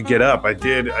get up. I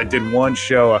did one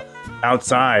show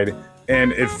outside,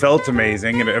 and it felt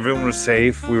amazing, and everyone was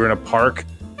safe. We were in a park.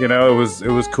 It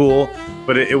was cool,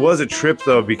 but it was a trip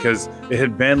though, because it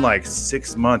had been like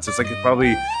 6 months. It's like it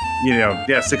probably,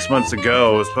 6 months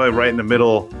ago. It was probably right in the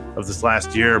middle of this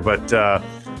last year. But I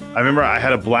remember I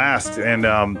had a blast, and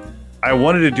I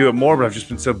wanted to do it more, but I've just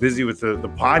been so busy with the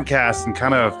podcast and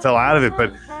kind of fell out of it.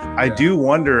 But I do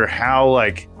wonder how,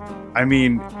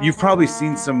 you've probably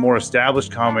seen some more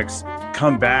established comics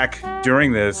come back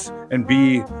during this and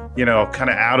be, kind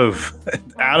of out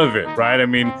of it, right? I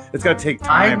mean, it's got to take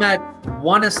time. I met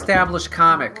one established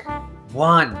comic,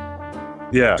 during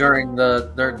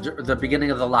the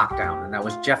beginning of the lockdown, and that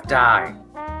was Jeff Dye.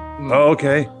 Oh,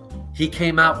 okay. He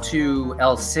came out to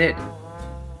El Cid.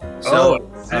 So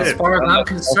as far as I'm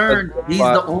concerned, he's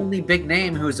the only big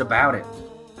name who's about it.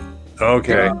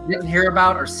 Okay. Didn't hear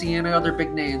about or see any other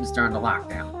big names during the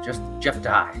lockdown. Just Jeff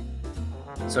Dye.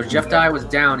 So Jeff Dye was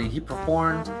down, and he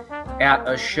performed at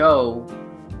a show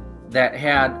that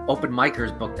had open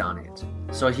micers booked on it.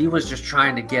 So he was just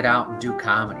trying to get out and do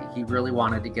comedy. He really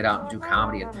wanted to get out and do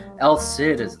comedy. And El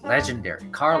Cid is legendary.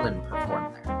 Carlin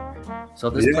performed there. So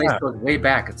this place goes way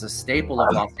back. It's a staple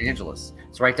of Los Angeles.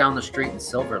 It's right down the street in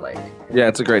Silver Lake. Yeah,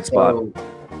 it's a great spot. So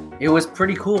it was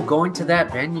pretty cool. Going to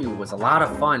that venue was a lot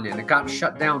of fun, and it got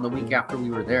shut down the week after we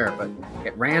were there, but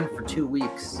it ran for 2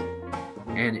 weeks.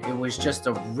 And it was just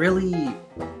a really,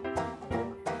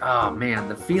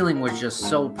 the feeling was just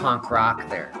so punk rock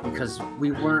there, because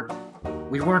we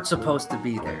weren't supposed to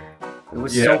be there. It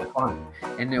was so fun.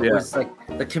 And it was like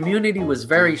the community was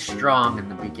very strong in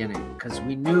the beginning, because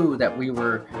we knew that we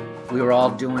were all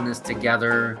doing this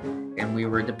together, and we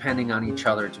were depending on each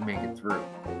other to make it through.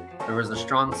 There was a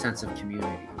strong sense of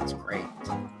community. It's great.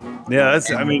 Yeah,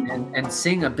 and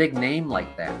seeing a big name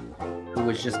like that, who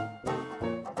was just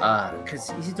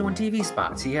because he's doing TV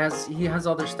spots. He has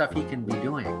other stuff he can be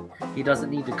doing. He doesn't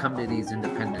need to come to these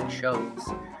independent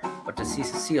shows. But to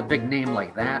see a big name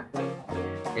like that,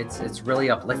 it's really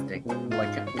uplifting.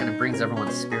 Like, it kind of brings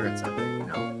everyone's spirits up,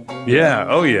 Yeah.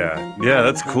 Oh yeah. Yeah.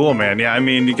 That's cool, man. Yeah. I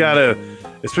mean, you gotta,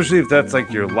 especially if that's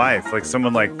like your life, like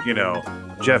someone like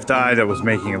Jeff Dye that was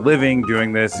making a living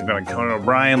doing this. He's been on Conan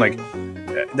O'Brien. Like,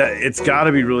 it's got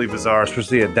to be really bizarre,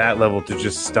 especially at that level, to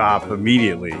just stop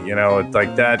immediately. You know, it's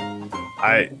like that.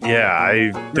 I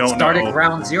don't start know. at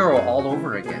ground zero all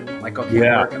over again. Like, okay,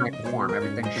 where can I perform?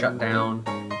 Everything's shut down.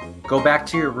 Go back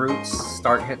to your roots.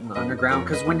 Start hitting the underground.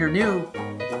 Because when you're new,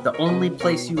 the only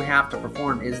place you have to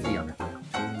perform is the underground.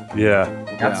 Yeah.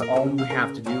 That's all you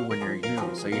have to do when you're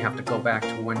new. So you have to go back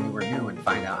to when you were new and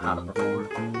find out how to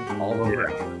perform all over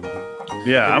again.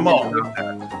 Yeah, I'm all with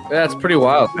that. That's pretty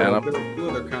wild, man. There were two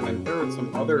other comments. There were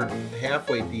some other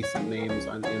halfway decent names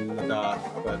in the doc,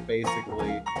 but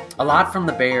basically, a lot from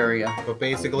the Bay Area. But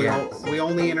basically, Yes. we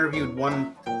only interviewed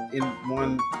one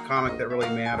comic that really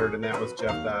mattered, and that was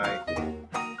Jeff Dye.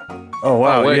 Oh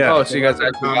wow! Oh, wait, yeah. oh, so you guys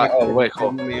actually got, oh wait,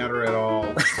 cool. Didn't matter at all.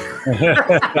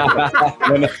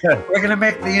 We're gonna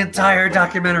make the entire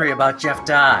documentary about Jeff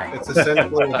Dye. It's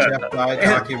essentially a Jeff Dye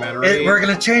documentary. We're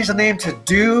gonna change the name to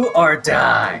Do or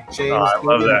Die. James, I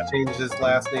love that. Changed his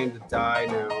last name to Dye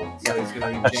now, so he's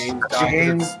gonna be James Dye.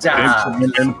 James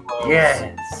Dye.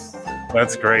 Yes.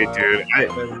 That's great, dude.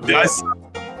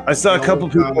 I saw a couple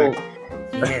people.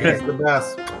 It's the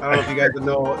best. I don't know if you guys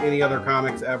know any other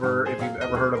comics ever, if you've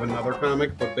ever heard of another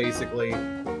comic, but basically,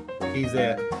 he's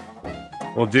it.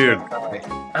 Well, dude.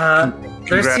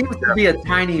 There seems to be a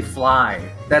tiny fly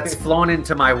that's flown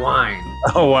into my wine.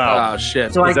 Oh wow! Oh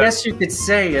shit! So I guess you could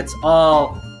say it's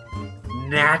all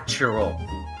natural.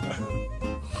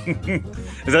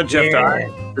 Is that Jeff Dye?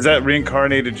 Is that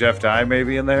reincarnated Jeff Dye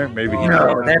maybe in there? Maybe he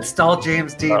No, that's all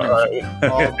James Demon.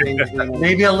 All James Demon.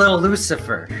 Maybe a little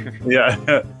Lucifer.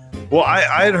 Yeah. Well,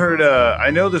 I had heard. I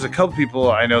know there's a couple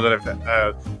people I know that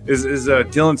have. Is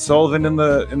Dylan Sullivan in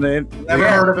the? Never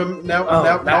heard of him. No.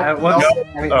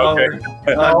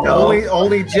 Okay.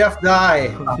 Only Jeff Dye.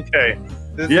 Okay.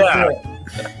 This Yeah. is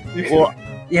it. Well,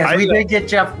 Yes, we did get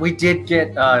Jeff. We did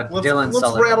get Dylan Sullivan.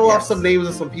 Let's rattle off yes. some names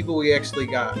of some people we actually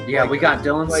got. Yeah, we got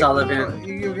Dylan Sullivan.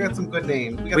 You got some good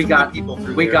names. We got good people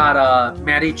through we here. got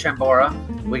Maddie Chambora.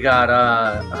 We got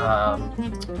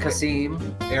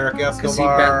Kasim, Eric Kasim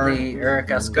Escobar, Bentley, Eric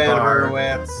Ben Escobar,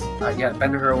 Hurwitz.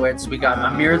 Ben Hurwitz. We got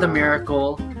Amir the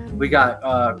Miracle. We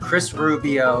got Chris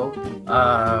Rubio.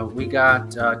 We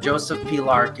got Joseph P.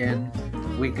 Larkin.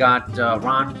 We got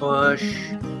Ron Bush.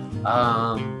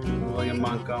 William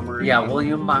Montgomery. Yeah,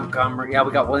 William Montgomery. Yeah,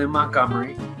 we got William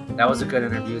Montgomery. That was a good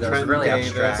interview. That Trent was really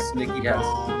Davis, abstract. Nicky Yes.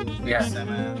 Bone, Nick Yes.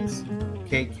 Simmons,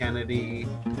 Kate Kennedy.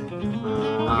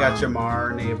 We got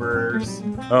Jamar Neighbors.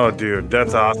 Oh, dude,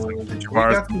 that's awesome. We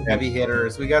got some heavy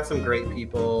hitters. We got some great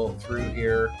people through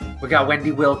here. We got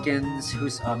Wendy Wilkins,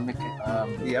 who's Yep.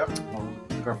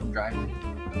 the girl from Drive-In.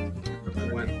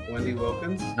 Wendy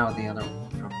Wilkins. No, the other one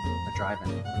from the Drive-In.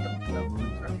 The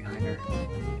moon's right behind her.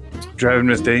 Driving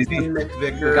Miss Daisy. Kim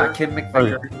McVicker. We got Kim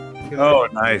McVicker. Oh,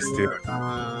 nice, dude.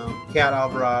 Kat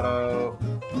Alvarado,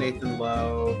 Nathan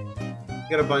Lowe. We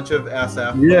got a bunch of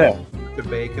SF. Yeah. The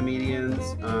Bay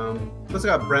comedians. We also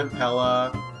got Brent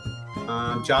Pella,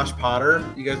 Josh Potter.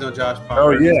 You guys know Josh Potter?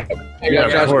 Oh yeah. Yeah,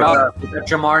 of course. we got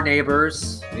Jamar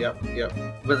Neighbors. Yep.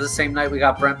 With the same night, we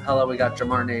got Brent Pella. We got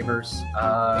Jamar Neighbors.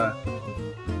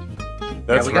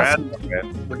 That's we got rad,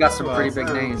 man. We got some pretty big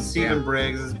names. Stephen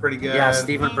Briggs is pretty good. Yeah,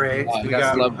 Stephen Briggs. We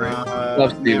got love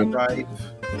Stephen. Matt Wright.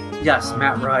 Yes,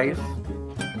 Matt Wright.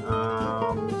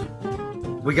 Um,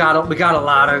 We got a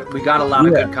lot of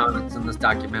good comments in this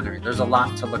documentary. There's a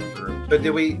lot to look through. But did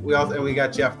we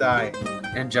got Jeff Dye.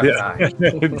 And Jeff Dye.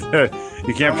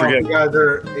 You can't forget.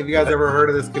 If you guys ever heard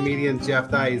of this comedian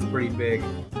Jeff Dye, he's pretty big.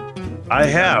 I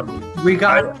have. We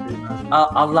got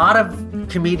a lot of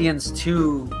comedians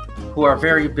too who are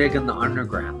very big in the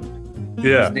underground.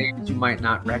 Yeah. Whose names you might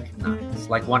not recognize.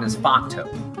 Like one is Fonto.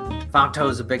 Fonto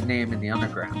is a big name in the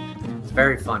underground. It's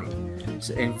very funny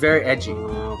and very edgy.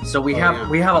 So we have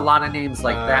a lot of names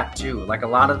like that too. Like a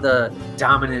lot of the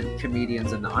dominant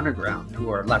comedians in the underground who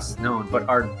are less known, but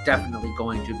are definitely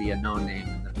going to be a known name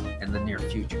in the near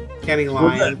future. Kenny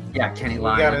Lyon. Yeah, Kenny We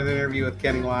Lyon. got an interview with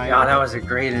Kenny Lyon. Yeah, that was a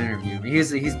great interview.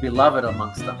 He's beloved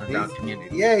amongst the underground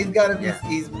community. Yeah, he's got it. Yeah.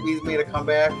 He's made a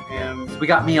comeback, and We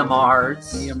got Mia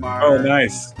Mars. Oh,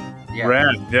 nice. Yeah.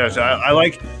 Rad. Yes, I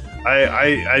like.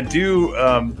 I do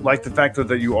like the fact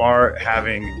that you are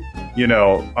having,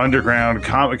 underground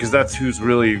comic, because that's who's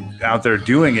really out there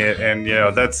doing it, and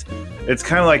it's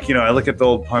kind of like I look at the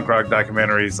old punk rock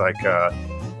documentaries like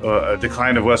A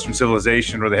Decline of Western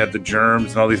Civilization, where they had the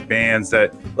Germs and all these bands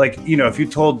that, if you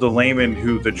told the layman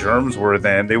who the Germs were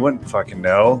then, they wouldn't fucking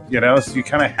know, so you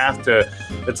kind of have to,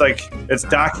 it's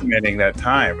documenting that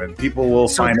time, and people will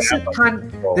find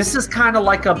out. This is kind of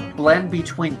like a blend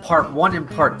between part 1 and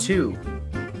part 2,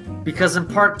 because in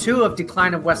part 2 of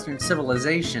Decline of Western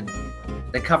Civilization,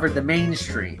 they covered the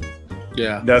mainstream.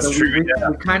 Yeah, that's So true.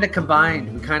 We kind of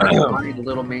combined a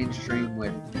little mainstream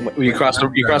with. You crossed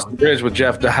the bridge with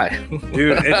Jeff Dye.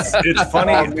 Dude, it's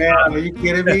funny. Oh man, are you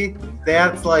kidding me?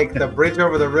 That's like the bridge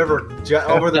over the river,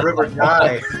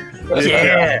 Dye.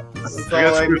 Yeah. That's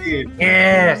all I need.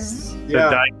 Yes.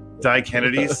 Yeah. Die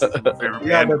Kennedy's favorite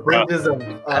Yeah, band. the bridges of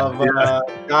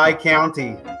Dye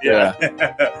County. Yeah.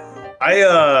 I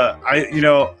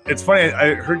it's funny.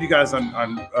 I heard you guys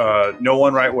on No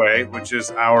One Right Way, which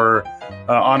is our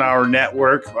on our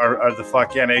network, our the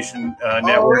Fuck Yeah Nation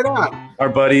network. Right on. Our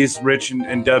buddies Rich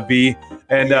and Dub B,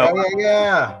 and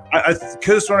yeah. I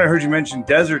could have sworn I heard you mention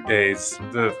Desert Days,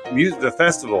 the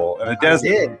festival in the desert. I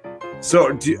did.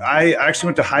 So I actually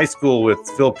went to high school with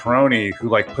Phil Peroni, who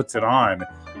like puts it on.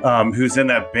 Who's in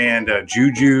that band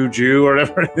Juju Jew or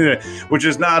whatever, which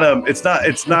is not it's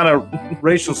not a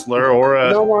racial slur or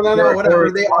a No,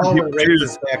 whatever. They all were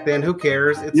racist back then. Who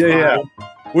cares? It's fine. yeah.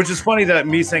 Which is funny that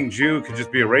me saying Jew could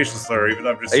just be a racial slur, even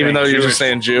though I'm just Even though you're Jewish. just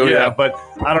saying Jew, Yeah, yeah. but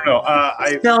I don't know.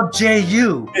 I Spelled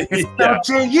J-U. It's spelled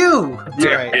J-U.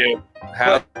 Right.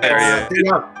 How dare you?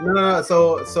 No.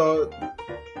 So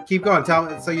keep going. Tell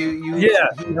me. So you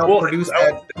helped produce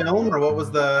that film, or what was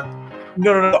the?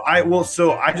 No.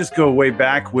 I just go way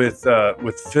back with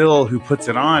Phil, who puts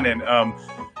it on, and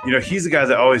he's the guy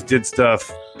that always did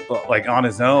stuff like on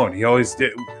his own. He always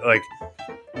did like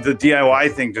the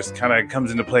DIY thing just kind of comes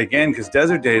into play again because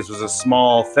Desert Days was a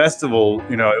small festival.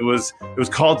 It was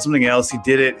called something else. He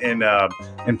did it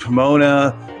in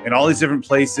Pomona and all these different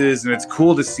places, and it's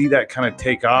cool to see that kind of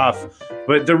take off.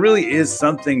 But there really is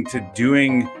something to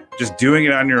doing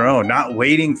it on your own, not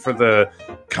waiting for the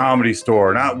Comedy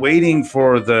Store, not waiting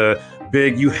for the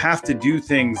big. You have to do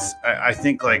things. I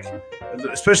think like,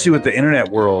 especially with the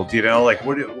internet world, like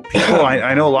people.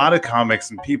 I know a lot of comics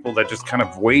and people that just kind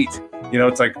of wait.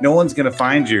 It's like no one's gonna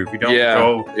find you if you don't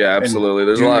go. Yeah, absolutely.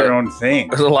 There's do a lot your own thing.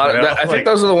 There's a lot of. I think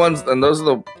those are the ones, and those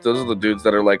are the dudes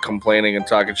that are like complaining and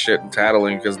talking shit and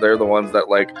tattling because they're the ones that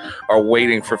like are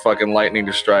waiting for fucking lightning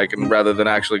to strike and rather than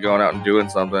actually going out and doing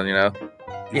something.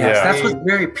 Yes, that's what's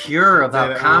very pure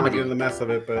about comedy. The mess of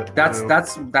it, but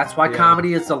that's why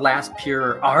comedy is the last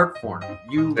pure art form.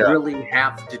 You really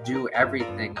have to do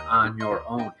everything on your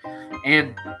own.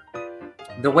 And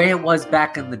the way it was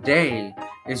back in the day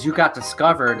is you got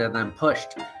discovered and then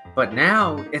pushed. But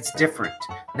now it's different.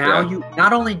 Now you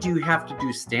not only do you have to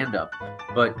do stand-up,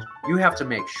 but you have to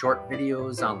make short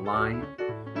videos online.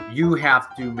 You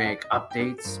have to make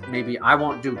updates. Maybe I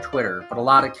won't do Twitter, but a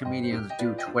lot of comedians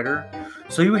do Twitter.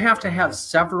 So you have to have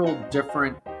several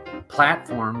different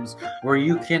platforms where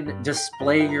you can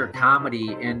display your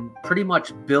comedy and pretty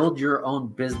much build your own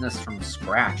business from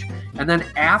scratch. And then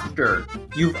after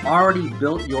you've already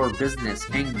built your business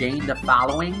and gained a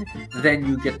following, then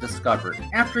you get discovered.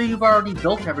 After you've already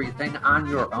built everything on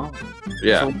your own.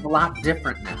 Yeah. So it's a lot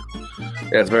different now.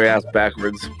 Yeah, it's very ass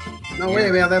backwards. No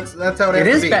way, man. That's how it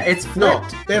has to be. It's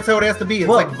flipped. No, that's how it has to be. It's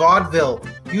like vaudeville.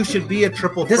 You should be a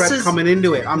triple threat coming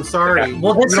into it. I'm sorry.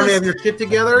 Well, you don't have your shit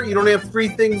together. You don't have three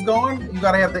things going. You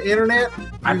got to have the internet.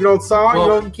 You don't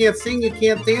song. You can't sing. You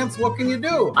can't dance. What can you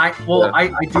do? I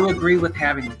do agree with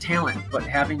having talent, but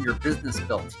having your business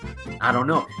built, I don't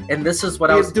know. And this is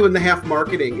what I was doing the half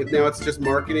marketing. Now it's just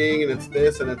marketing, and it's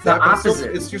this and it's the that.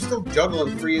 opposite. You're still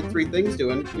juggling three things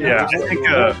doing. I think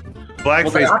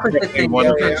blackface. The opposite thing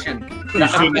you mentioned. The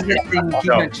opposite thing he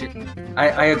mentioned.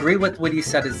 I agree with what he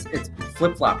said. It's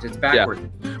flip flopped. It's backward.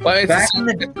 Yeah. Well, it's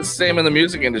the same in the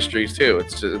music industries too.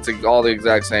 It's all the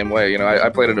exact same way. I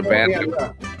played in a band.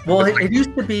 Well, it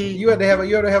used to be you had to have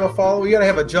a follower. You had to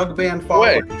have a jug band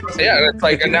follower. Yeah, it's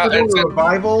like and now it's a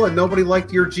revival, and nobody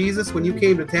liked your Jesus when you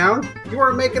came to town. You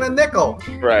weren't making a nickel.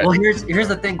 Right. Well, here's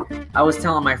the thing. I was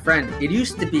telling my friend. It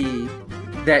used to be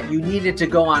that you needed to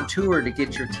go on tour to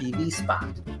get your TV spot,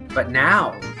 but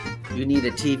now you need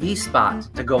a TV spot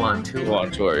to go on tour. Go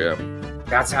on tour, yeah.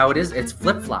 That's how it is. It's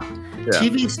flip-flopped. Yeah.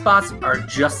 TV spots are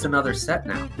just another set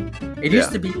now. It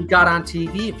used to be you got on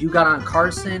TV, if you got on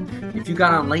Carson, if you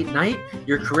got on Late Night,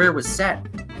 your career was set.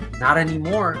 Not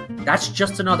anymore. That's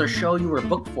just another show you were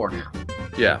booked for now.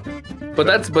 Yeah. But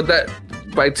that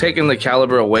by taking the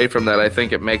caliber away from that, I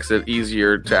think it makes it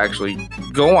easier to actually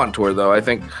go on tour though. I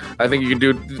think you can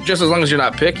do just as long as you're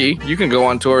not picky, you can go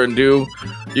on tour and you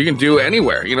can do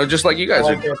anywhere, just like you guys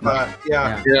are doing.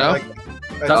 Yeah.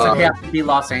 It doesn't have to be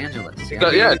Los Angeles. You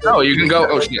can go.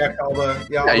 Oh shit! All the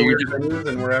venues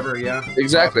and wherever. Yeah.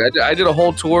 Exactly. I did a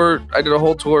whole tour.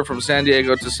 From San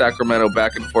Diego to Sacramento,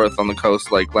 back and forth on the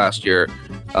coast, like last year,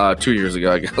 2 years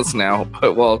ago, I guess now.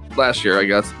 But last year, I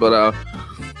guess. But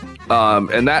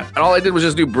and all I did was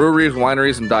just do breweries,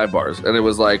 wineries, and dive bars, and it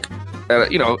was like,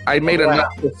 I made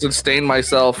enough to sustain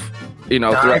myself you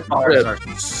know, Dive throughout the bars trip.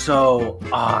 are so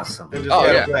awesome. And just Oh, had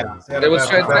a yeah. blast. Had a It was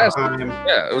blast that fantastic. time.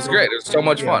 Yeah, it was great. It was so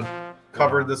much Yeah. fun.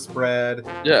 Covered the spread.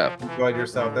 Yeah. Enjoyed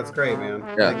yourself. That's great, man.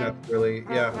 Yeah. I think that's really,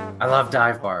 I love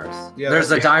dive bars. Yeah, There's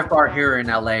a that's- dive bar here in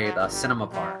LA, the Cinema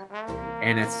Bar,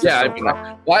 and it's just Yeah, a I mean, rough-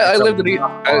 I it's a lived in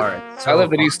rough bar. It's I so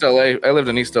lived in fun. East LA. I lived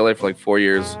in East LA for like 4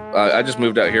 years. I just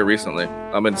moved out here recently.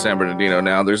 I'm in San Bernardino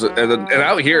now. And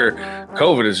out here,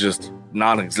 COVID is just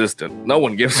non-existent. No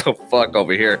one gives a fuck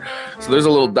over here. So there's a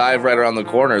little dive right around the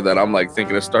corner that I'm like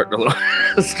thinking of starting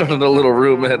a little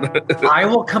room in. I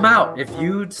will come out if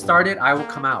you start it. I will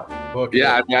come out.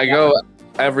 Yeah, I mean, I go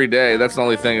every day. That's the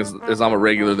only thing is I'm a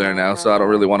regular there now, so I don't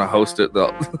really want to host it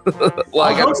though. Well, I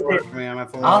I'll got host it. Man,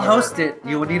 that's a lot I'll of host work. it.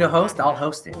 You would need a host. I'll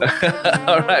host it.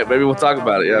 All right, maybe we'll talk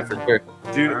about it. Yeah, for sure.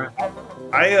 Dude,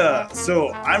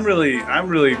 so I'm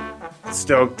really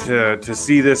stoked to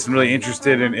see this and really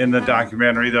interested in the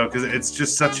documentary though, because it's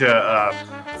just such a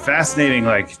fascinating,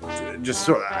 like, just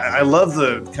so I love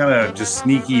the kind of just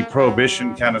sneaky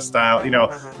prohibition kind of style. You know,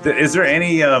 is there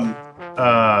any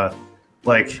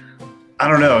like, I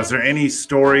don't know, is there any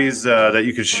stories that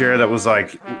you could share that was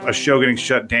like a show getting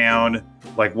shut down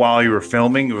like while you were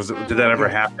filming? Did that ever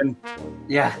happen?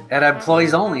 Yeah, at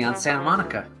Employees Only on Santa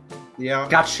Monica. Yeah.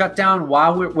 Got shut down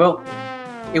while it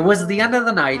was the end of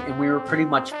the night and we were pretty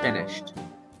much finished.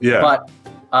 Yeah. But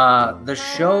the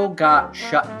show got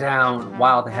shut down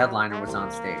while the headliner was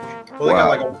on stage. Well,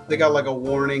 they got like a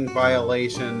warning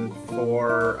violation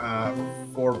for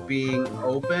being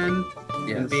open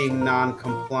and being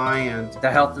non-compliant.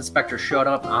 The health inspector showed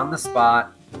up on the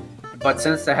spot, but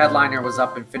since the headliner was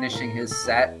up and finishing his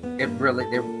set, it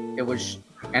was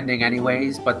ending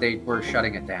anyways, but they were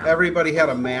shutting it down. Everybody had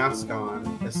a mask on,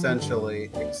 essentially,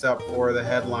 except for the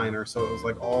headliner. So it was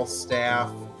like all staff,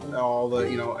 all the,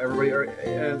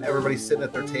 everybody sitting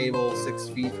at their table 6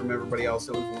 feet from everybody else.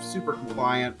 It was super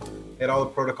compliant. They had all the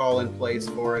protocol in place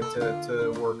for it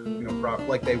to work,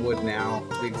 like they would now,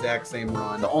 the exact same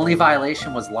run. The only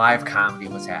violation was live comedy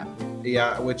was happening.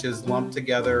 Yeah, which is lumped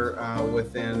together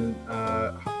within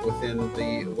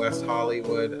the West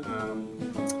Hollywood.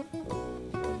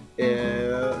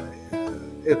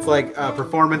 It's like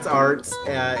performance arts.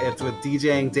 It's with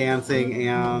DJing, dancing,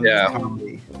 and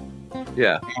comedy.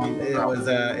 Yeah, and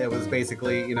it was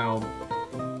basically,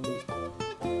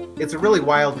 it's a really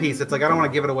wild piece. It's like, I don't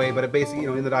want to give it away, but it basically,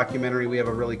 in the documentary, we have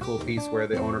a really cool piece where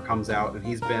the owner comes out and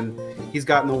he's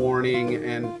gotten the warning,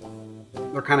 and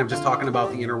they're kind of just talking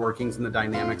about the inner workings and the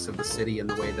dynamics of the city and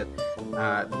the way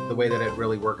that it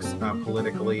really works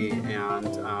politically, and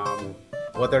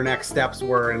what their next steps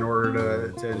were in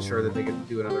order to ensure that they could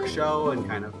do another show, and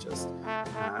kind of just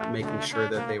making sure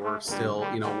that they were still,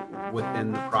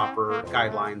 within the proper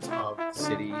guidelines of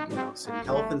city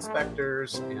health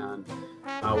inspectors. And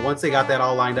once they got that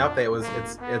all lined up,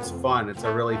 it's fun. It's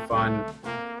a really fun.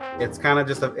 It's kind of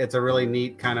just it's a really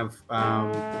neat kind of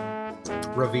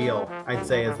reveal, I'd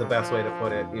say, is the best way to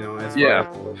put it. As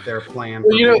far as their plan.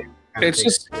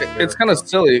 It's kind of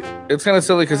silly. It's kind of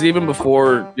silly because even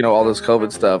before all this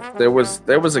COVID stuff, there was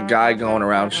a guy going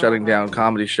around shutting down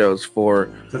comedy shows for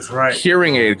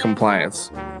hearing aid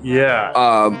compliance. Yeah.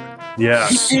 Yeah.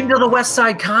 He came to the West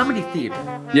Side Comedy Theater.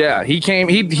 Yeah, he came.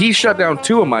 He shut down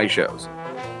 2 of my shows.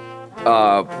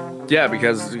 Yeah,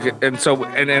 because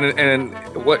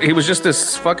what he was just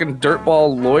this fucking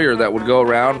dirtball lawyer that would go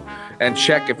around and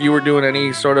check if you were doing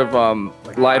any sort of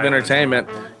live entertainment.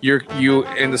 You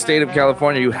in the state of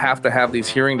California, you have to have these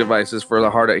hearing devices for the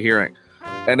hard of hearing,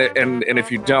 and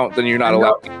if you don't, then you're not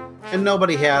allowed. And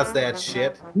nobody has that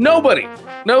shit. Nobody.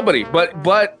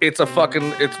 But it's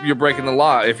you're breaking the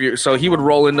law so he would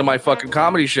roll into my fucking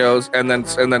comedy shows and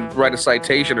then write a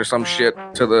citation or some shit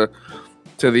to the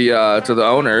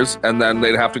owners, and then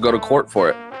they'd have to go to court for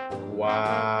it.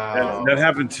 Wow. That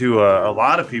happened to a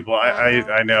lot of people.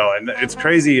 I know, and it's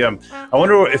crazy. I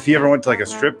wonder if he ever went to like a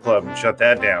strip club and shut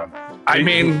that down.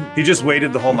 He just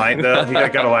waited the whole night though. He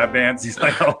got a lap dance. He's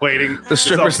like waiting. The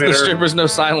strippers know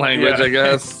sign language, I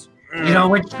guess.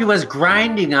 When she was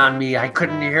grinding on me, I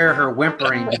couldn't hear her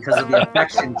whimpering because of the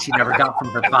affection she never got from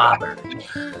her father.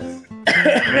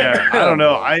 Yeah, I don't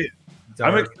know.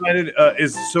 I'm excited.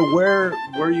 Where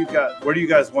do you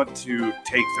guys want to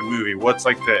take the movie? What's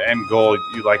like the end goal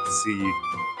you'd like to see?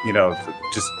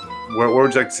 Just where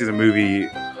would you like to see the movie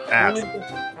at?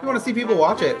 We want to see people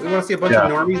watch it. We want to see a bunch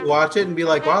of normies watch it and be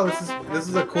like, "Wow, this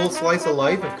is a cool slice of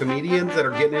life of comedians that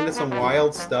are getting into some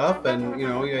wild stuff." And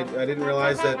I didn't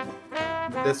realize that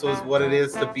this was what it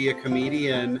is to be a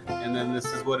comedian, and then this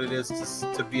is what it is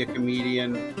to be a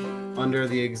comedian under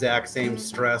the exact same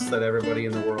stress that everybody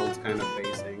in the world's kind of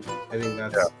facing. I think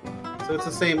that's So it's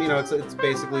the same, it's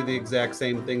basically the exact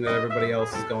same thing that everybody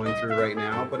else is going through right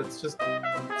now, but it's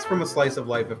from a slice of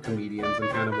life of comedians and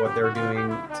kind of what they're doing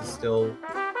to still.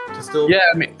 Yeah,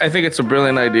 I mean, I think it's a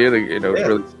brilliant idea to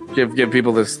really give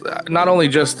people this, not only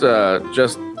just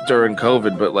during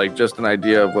COVID, but like just an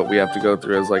idea of what we have to go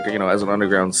through as like as an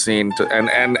underground scene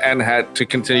and had to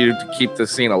continue to keep the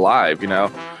scene alive.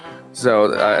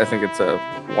 So I think it's a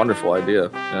wonderful idea.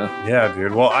 Yeah,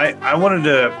 dude. Well, I wanted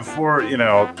to before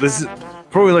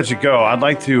we let you go, I'd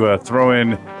like to throw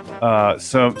in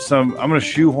some. I'm going to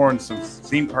shoehorn some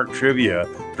theme park trivia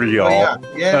for y'all.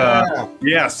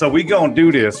 Yeah. So we gonna do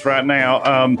this right now.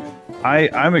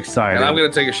 I'm excited. And I'm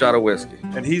going to take a shot of whiskey.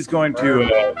 And he's going to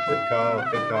good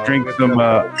call. drink some.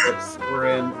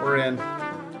 We're in.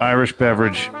 Irish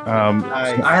beverage.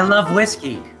 I love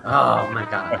whiskey. Oh my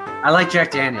god, I like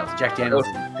Jack Daniels. Jack Daniels.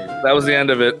 That was the end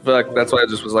of it. Fuck. That's why I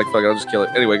just was like, fuck it, I'll just kill it.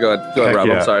 Anyway, go ahead, Rob.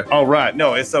 Yeah. I'm sorry. Oh, right.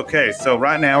 No, it's okay. So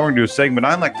right now we're gonna do a segment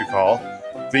I like to call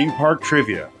Theme Park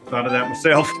Trivia. Thought of that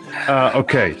myself.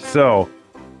 Okay, so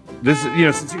this,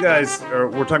 since you guys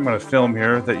we're talking about a film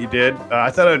here that you did,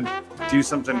 I thought I'd do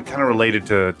something kind of related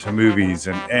to movies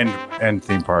and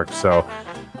theme parks. So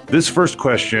this first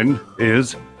question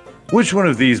is, which one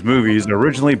of these movies are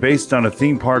originally based on a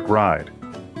theme park ride?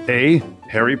 A,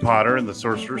 Harry Potter and the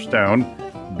Sorcerer's Stone.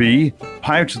 B,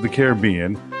 Pirates of the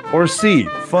Caribbean. Or C,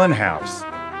 Funhouse.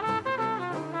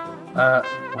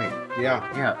 Wait.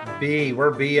 Yeah. B.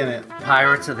 We're B in it.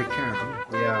 Pirates of the Caribbean.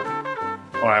 Yeah.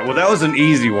 All right. Well, that was an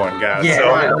easy one, guys. Yeah.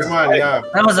 So, Come on. Yeah.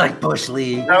 That was like Bush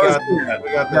League. We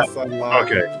got this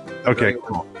unlocked. Okay.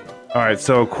 Cool. All right.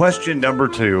 So question number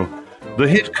 2. The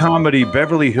hit comedy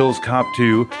Beverly Hills Cop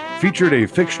 2 featured a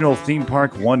fictional theme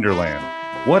park Wonderland.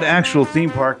 What actual theme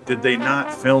park did they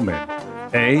not film in?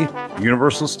 A,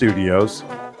 Universal Studios.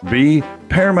 B,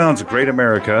 Paramount's Great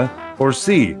America. Or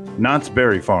C, Knott's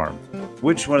Berry Farm.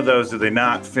 Which one of those did they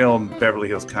not film Beverly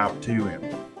Hills Cop 2 in?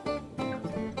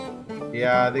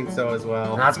 Yeah, I think so as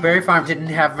well. Knott's Berry Farm didn't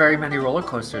have very many roller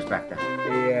coasters back then.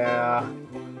 Yeah.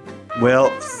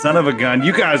 Well, son of a gun,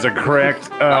 you guys are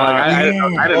correct. I didn't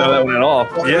know that one at all.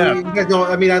 Well, Yeah. You guys know,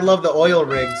 I love the oil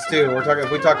rigs too.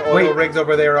 We talk oil rigs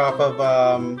over there off of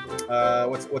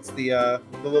what's the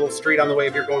little street on the way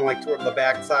if you're going like toward the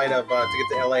backside of to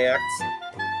get to LAX.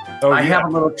 I have a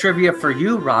little trivia for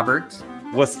you, Robert.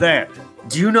 What's that?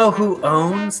 Do you know who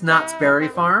owns Knott's Berry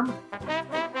Farm?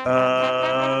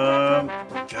 God,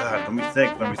 let me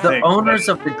think. The owners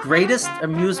of the greatest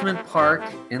amusement park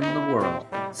in the world.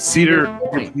 Cedar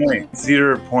Point.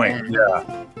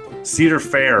 Yeah. Cedar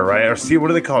Fair, right? Or what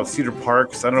do they call it? Cedar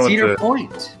Parks? I don't know. Cedar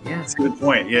Point. Yeah. Cedar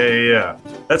Point. Yeah.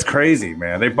 That's crazy,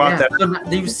 man. They bought that.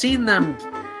 So you've seen them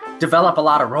develop a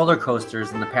lot of roller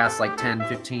coasters in the past like 10,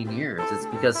 15 years. It's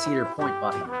because Cedar Point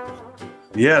bought them.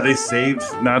 Yeah, they saved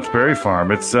Knott's Berry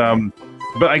Farm. It's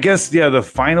but I guess the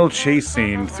final chase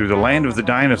scene through the land of the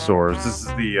dinosaurs. This is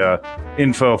the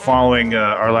info following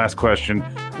our last question.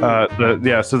 So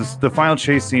the final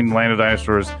chase scene, Land of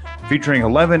Dinosaurs, featuring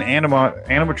 11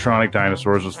 animatronic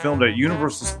dinosaurs, was filmed at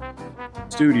Universal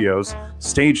Studios,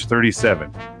 Stage 37.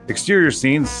 Exterior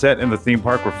scenes set in the theme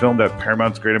park were filmed at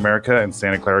Paramount's Great America in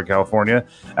Santa Clara, California,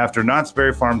 after Knott's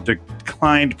Berry Farm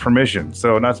declined permission.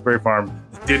 So Knott's Berry Farm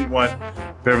didn't want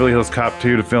Beverly Hills Cop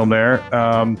 2 to film there.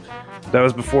 That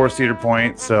was before Cedar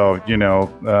Point, so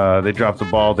they dropped the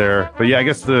ball there. But yeah, I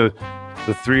guess the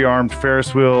 3-armed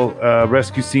Ferris wheel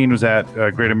rescue scene was at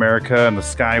Great America and the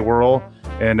Sky Whirl,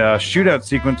 and a shootout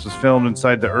sequence was filmed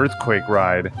inside the Earthquake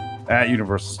ride at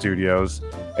Universal Studios.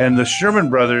 And the Sherman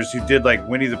Brothers, who did like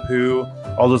Winnie the Pooh,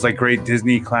 all those like great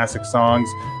Disney classic songs,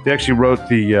 they actually wrote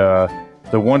the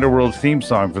Wonder World theme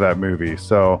song for that movie.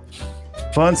 So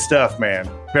fun stuff, man.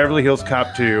 Beverly Hills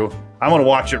Cop 2. I'm going to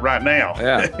watch it right now.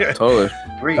 Yeah, totally.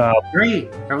 3.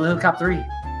 Beverly Hills Cop 3.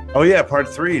 Oh, yeah, part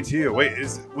 3, too. Wait,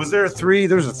 was there a 3?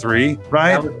 There's a 3,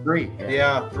 right? That was 3.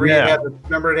 Yeah, 3. Yeah.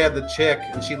 Remember, it had the chick,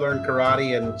 and she learned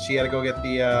karate, and she had to go get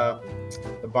the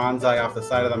bonsai off the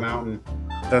side of the mountain.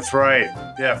 That's right.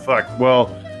 Yeah, fuck.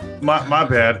 Well, my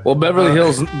bad. Well, Beverly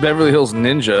Hills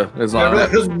Ninja is on Beverly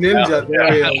it. Hills Ninja.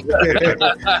 There he is.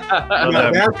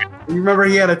 You remember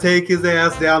he had to take his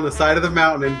ass down the side of the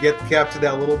mountain and get capture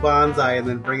that little bonsai and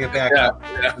then bring it back up.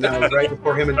 And that was right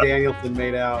before him and Danielson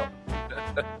made out.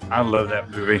 I love that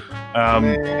movie.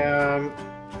 Man,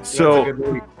 so, that's a good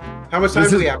movie. How much time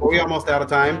do we have? Are we almost out of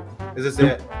time? Is this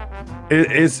it?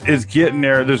 It's getting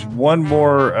there. There's one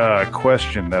more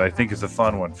question that I think is a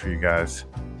fun one for you guys.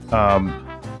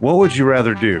 What would you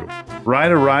rather do?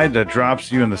 Ride a ride that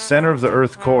drops you in the center of the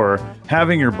Earth core,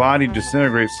 having your body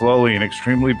disintegrate slowly and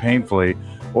extremely painfully,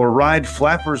 or ride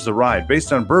Flappers the Ride,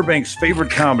 based on Burbank's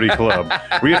favorite comedy club.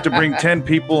 We have to bring 10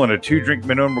 people and a 2-drink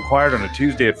minimum required on a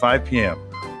Tuesday at 5 p.m.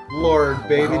 Lord,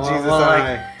 baby Oh, Jesus,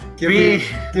 like,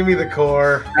 give me the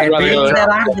core. And being that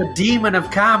I'm the demon of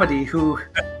comedy who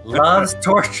loves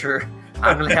torture,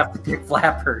 I'm gonna have to pick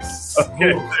Flappers.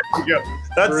 Okay, there you go.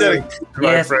 That's Really? it,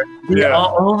 my Yes, friend.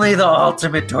 only the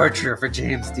ultimate torture for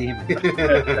James Demon.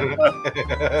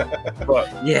 But,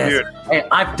 Yes, dude, hey,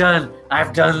 I've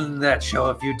done that show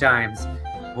a few times.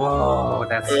 Whoa,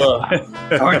 that's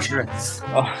torturous.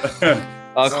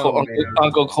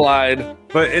 Uncle Clyde.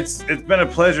 but it's been a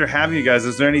pleasure having you guys.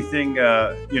 Is there anything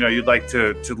you'd like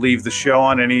to leave the show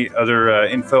on? Any other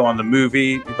info on the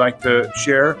movie you'd like to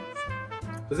share?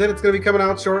 Is it? It's going to be coming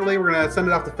out shortly. We're going to send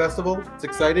it off to festival. It's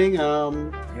exciting.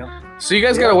 So you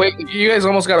guys gotta wait. You guys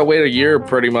almost gotta wait a year,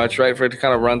 pretty much, right, for it to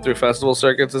kind of run through festival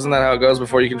circuits. Isn't that how it goes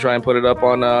before you can try and put it up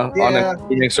on a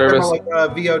streaming service? Like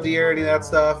VOD or any of that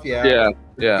stuff. Yeah.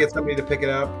 Get somebody to pick it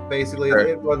up. Basically, Right.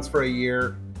 it runs for a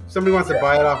year. If somebody wants to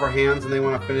buy it off our hands and they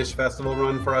want to finish festival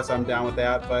run for us, I'm down with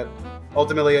that. But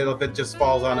ultimately, if it just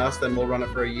falls on us, then we'll run it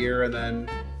for a year and then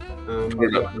we'll do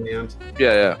it on demand.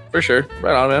 Yeah, for sure.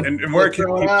 Right on, man. And where can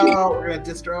We're going to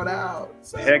just throw it out.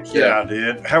 So. Heck yeah,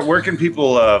 dude. Where can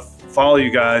people follow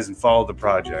you guys and follow the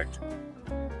project?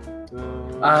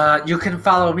 You can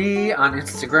follow me on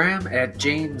Instagram at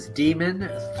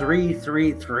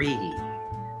JamesDemon333.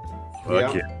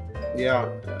 Fuck Yeah.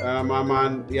 I'm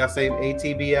on, same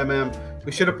ATBMM.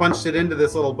 We should have punched it into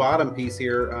this little bottom piece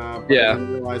here. But I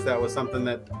didn't realize that was something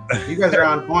that you guys are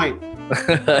on point.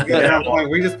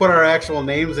 We just put our actual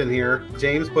names in here.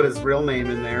 James put his real name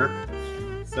in there.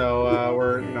 So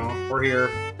we're here.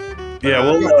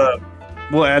 Yeah,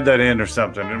 we'll add that in or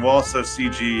something, and we'll also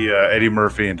CG Eddie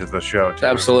Murphy into the show too.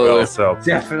 Absolutely. So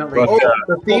Definitely.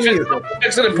 The theme music.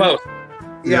 Fix it in post.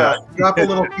 Yeah, drop a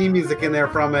little theme music in there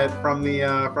from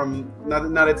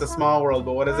not It's a Small World,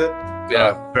 but what is it?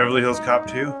 Yeah, Beverly Hills Cop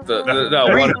 2. Was it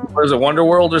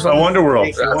Wonderworld or something? Wonderworld.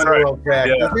 Thanks, Wonderworld track.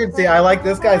 Dude, see, I like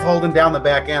this guy's holding down the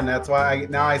back end. That's why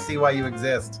I see why you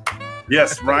exist.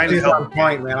 Yes, Ryan. He's on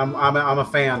point, man. I'm a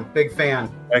fan, big fan.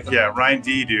 Heck yeah, Ryan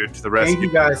D, dude, to the rescue. Thank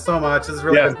you guys so much. This is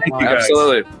really been thank fun. you guys.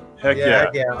 Absolutely. Heck yeah.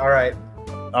 All right.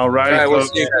 All right, We'll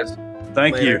folks. see you guys.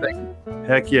 Thank Later. you.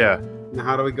 Heck yeah. Now,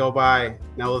 how do we go by?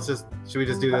 Now should we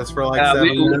just do this for like 7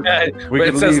 minutes? We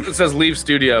can leave. It says leave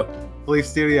studio. Leave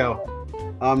studio.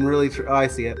 I'm really. I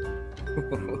see it.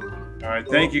 All right,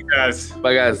 thank you guys.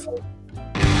 Bye, guys.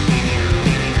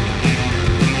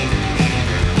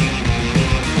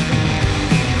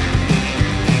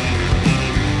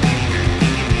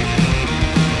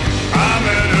 I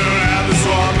met her at the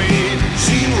swap meet.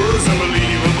 She was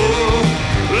unbelievable.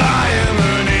 I am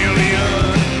an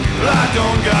alien. I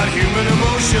don't got human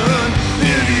emotion.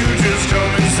 If you just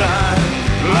come inside,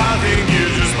 I think you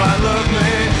just might love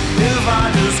me. If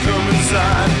I just come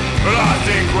inside, I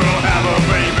think we'll have a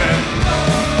baby.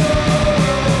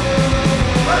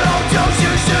 Oh, don't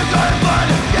you sugar bud,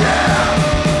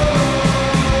 yeah.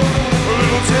 A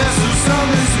little taste of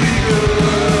something sweet,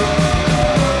 girl.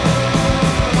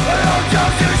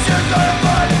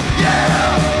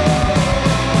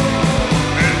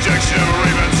 Injection,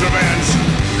 Raven's revenge.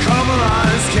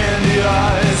 Caramelized candy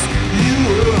eyes. You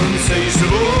were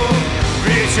insatiable.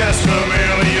 VHS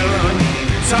chameleon.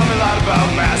 Tell me a lot about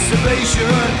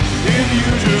masturbation. If you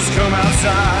just come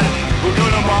outside, we'll go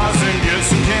to Mars and get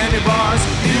some candy bars.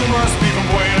 You must be from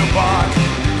Buena Park.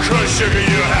 'Cause sugar,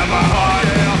 you have my heart,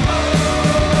 yeah.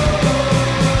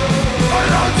 I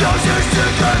don't dose your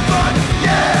sugar, but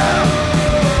yeah.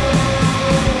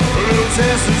 A little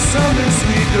taste of something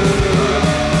sweet, girl.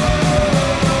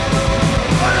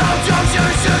 I don't dose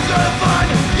your sugar, but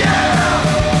yeah.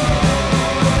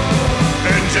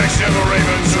 Injection of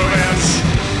Raven's revenge.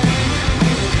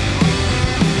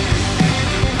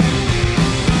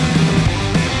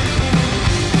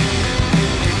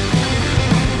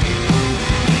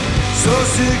 So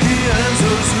sticky and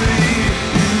so sweet,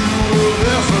 you were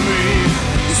there for me.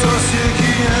 So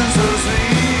sticky and so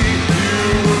sweet,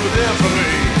 you were there for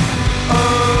me.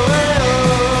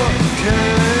 Oh,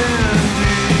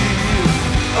 candy.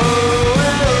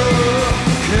 Oh,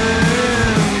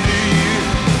 candy.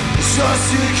 So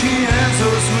sticky and so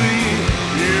sweet,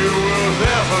 you were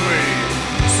there for me.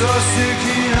 So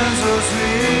sticky and so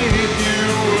sweet, you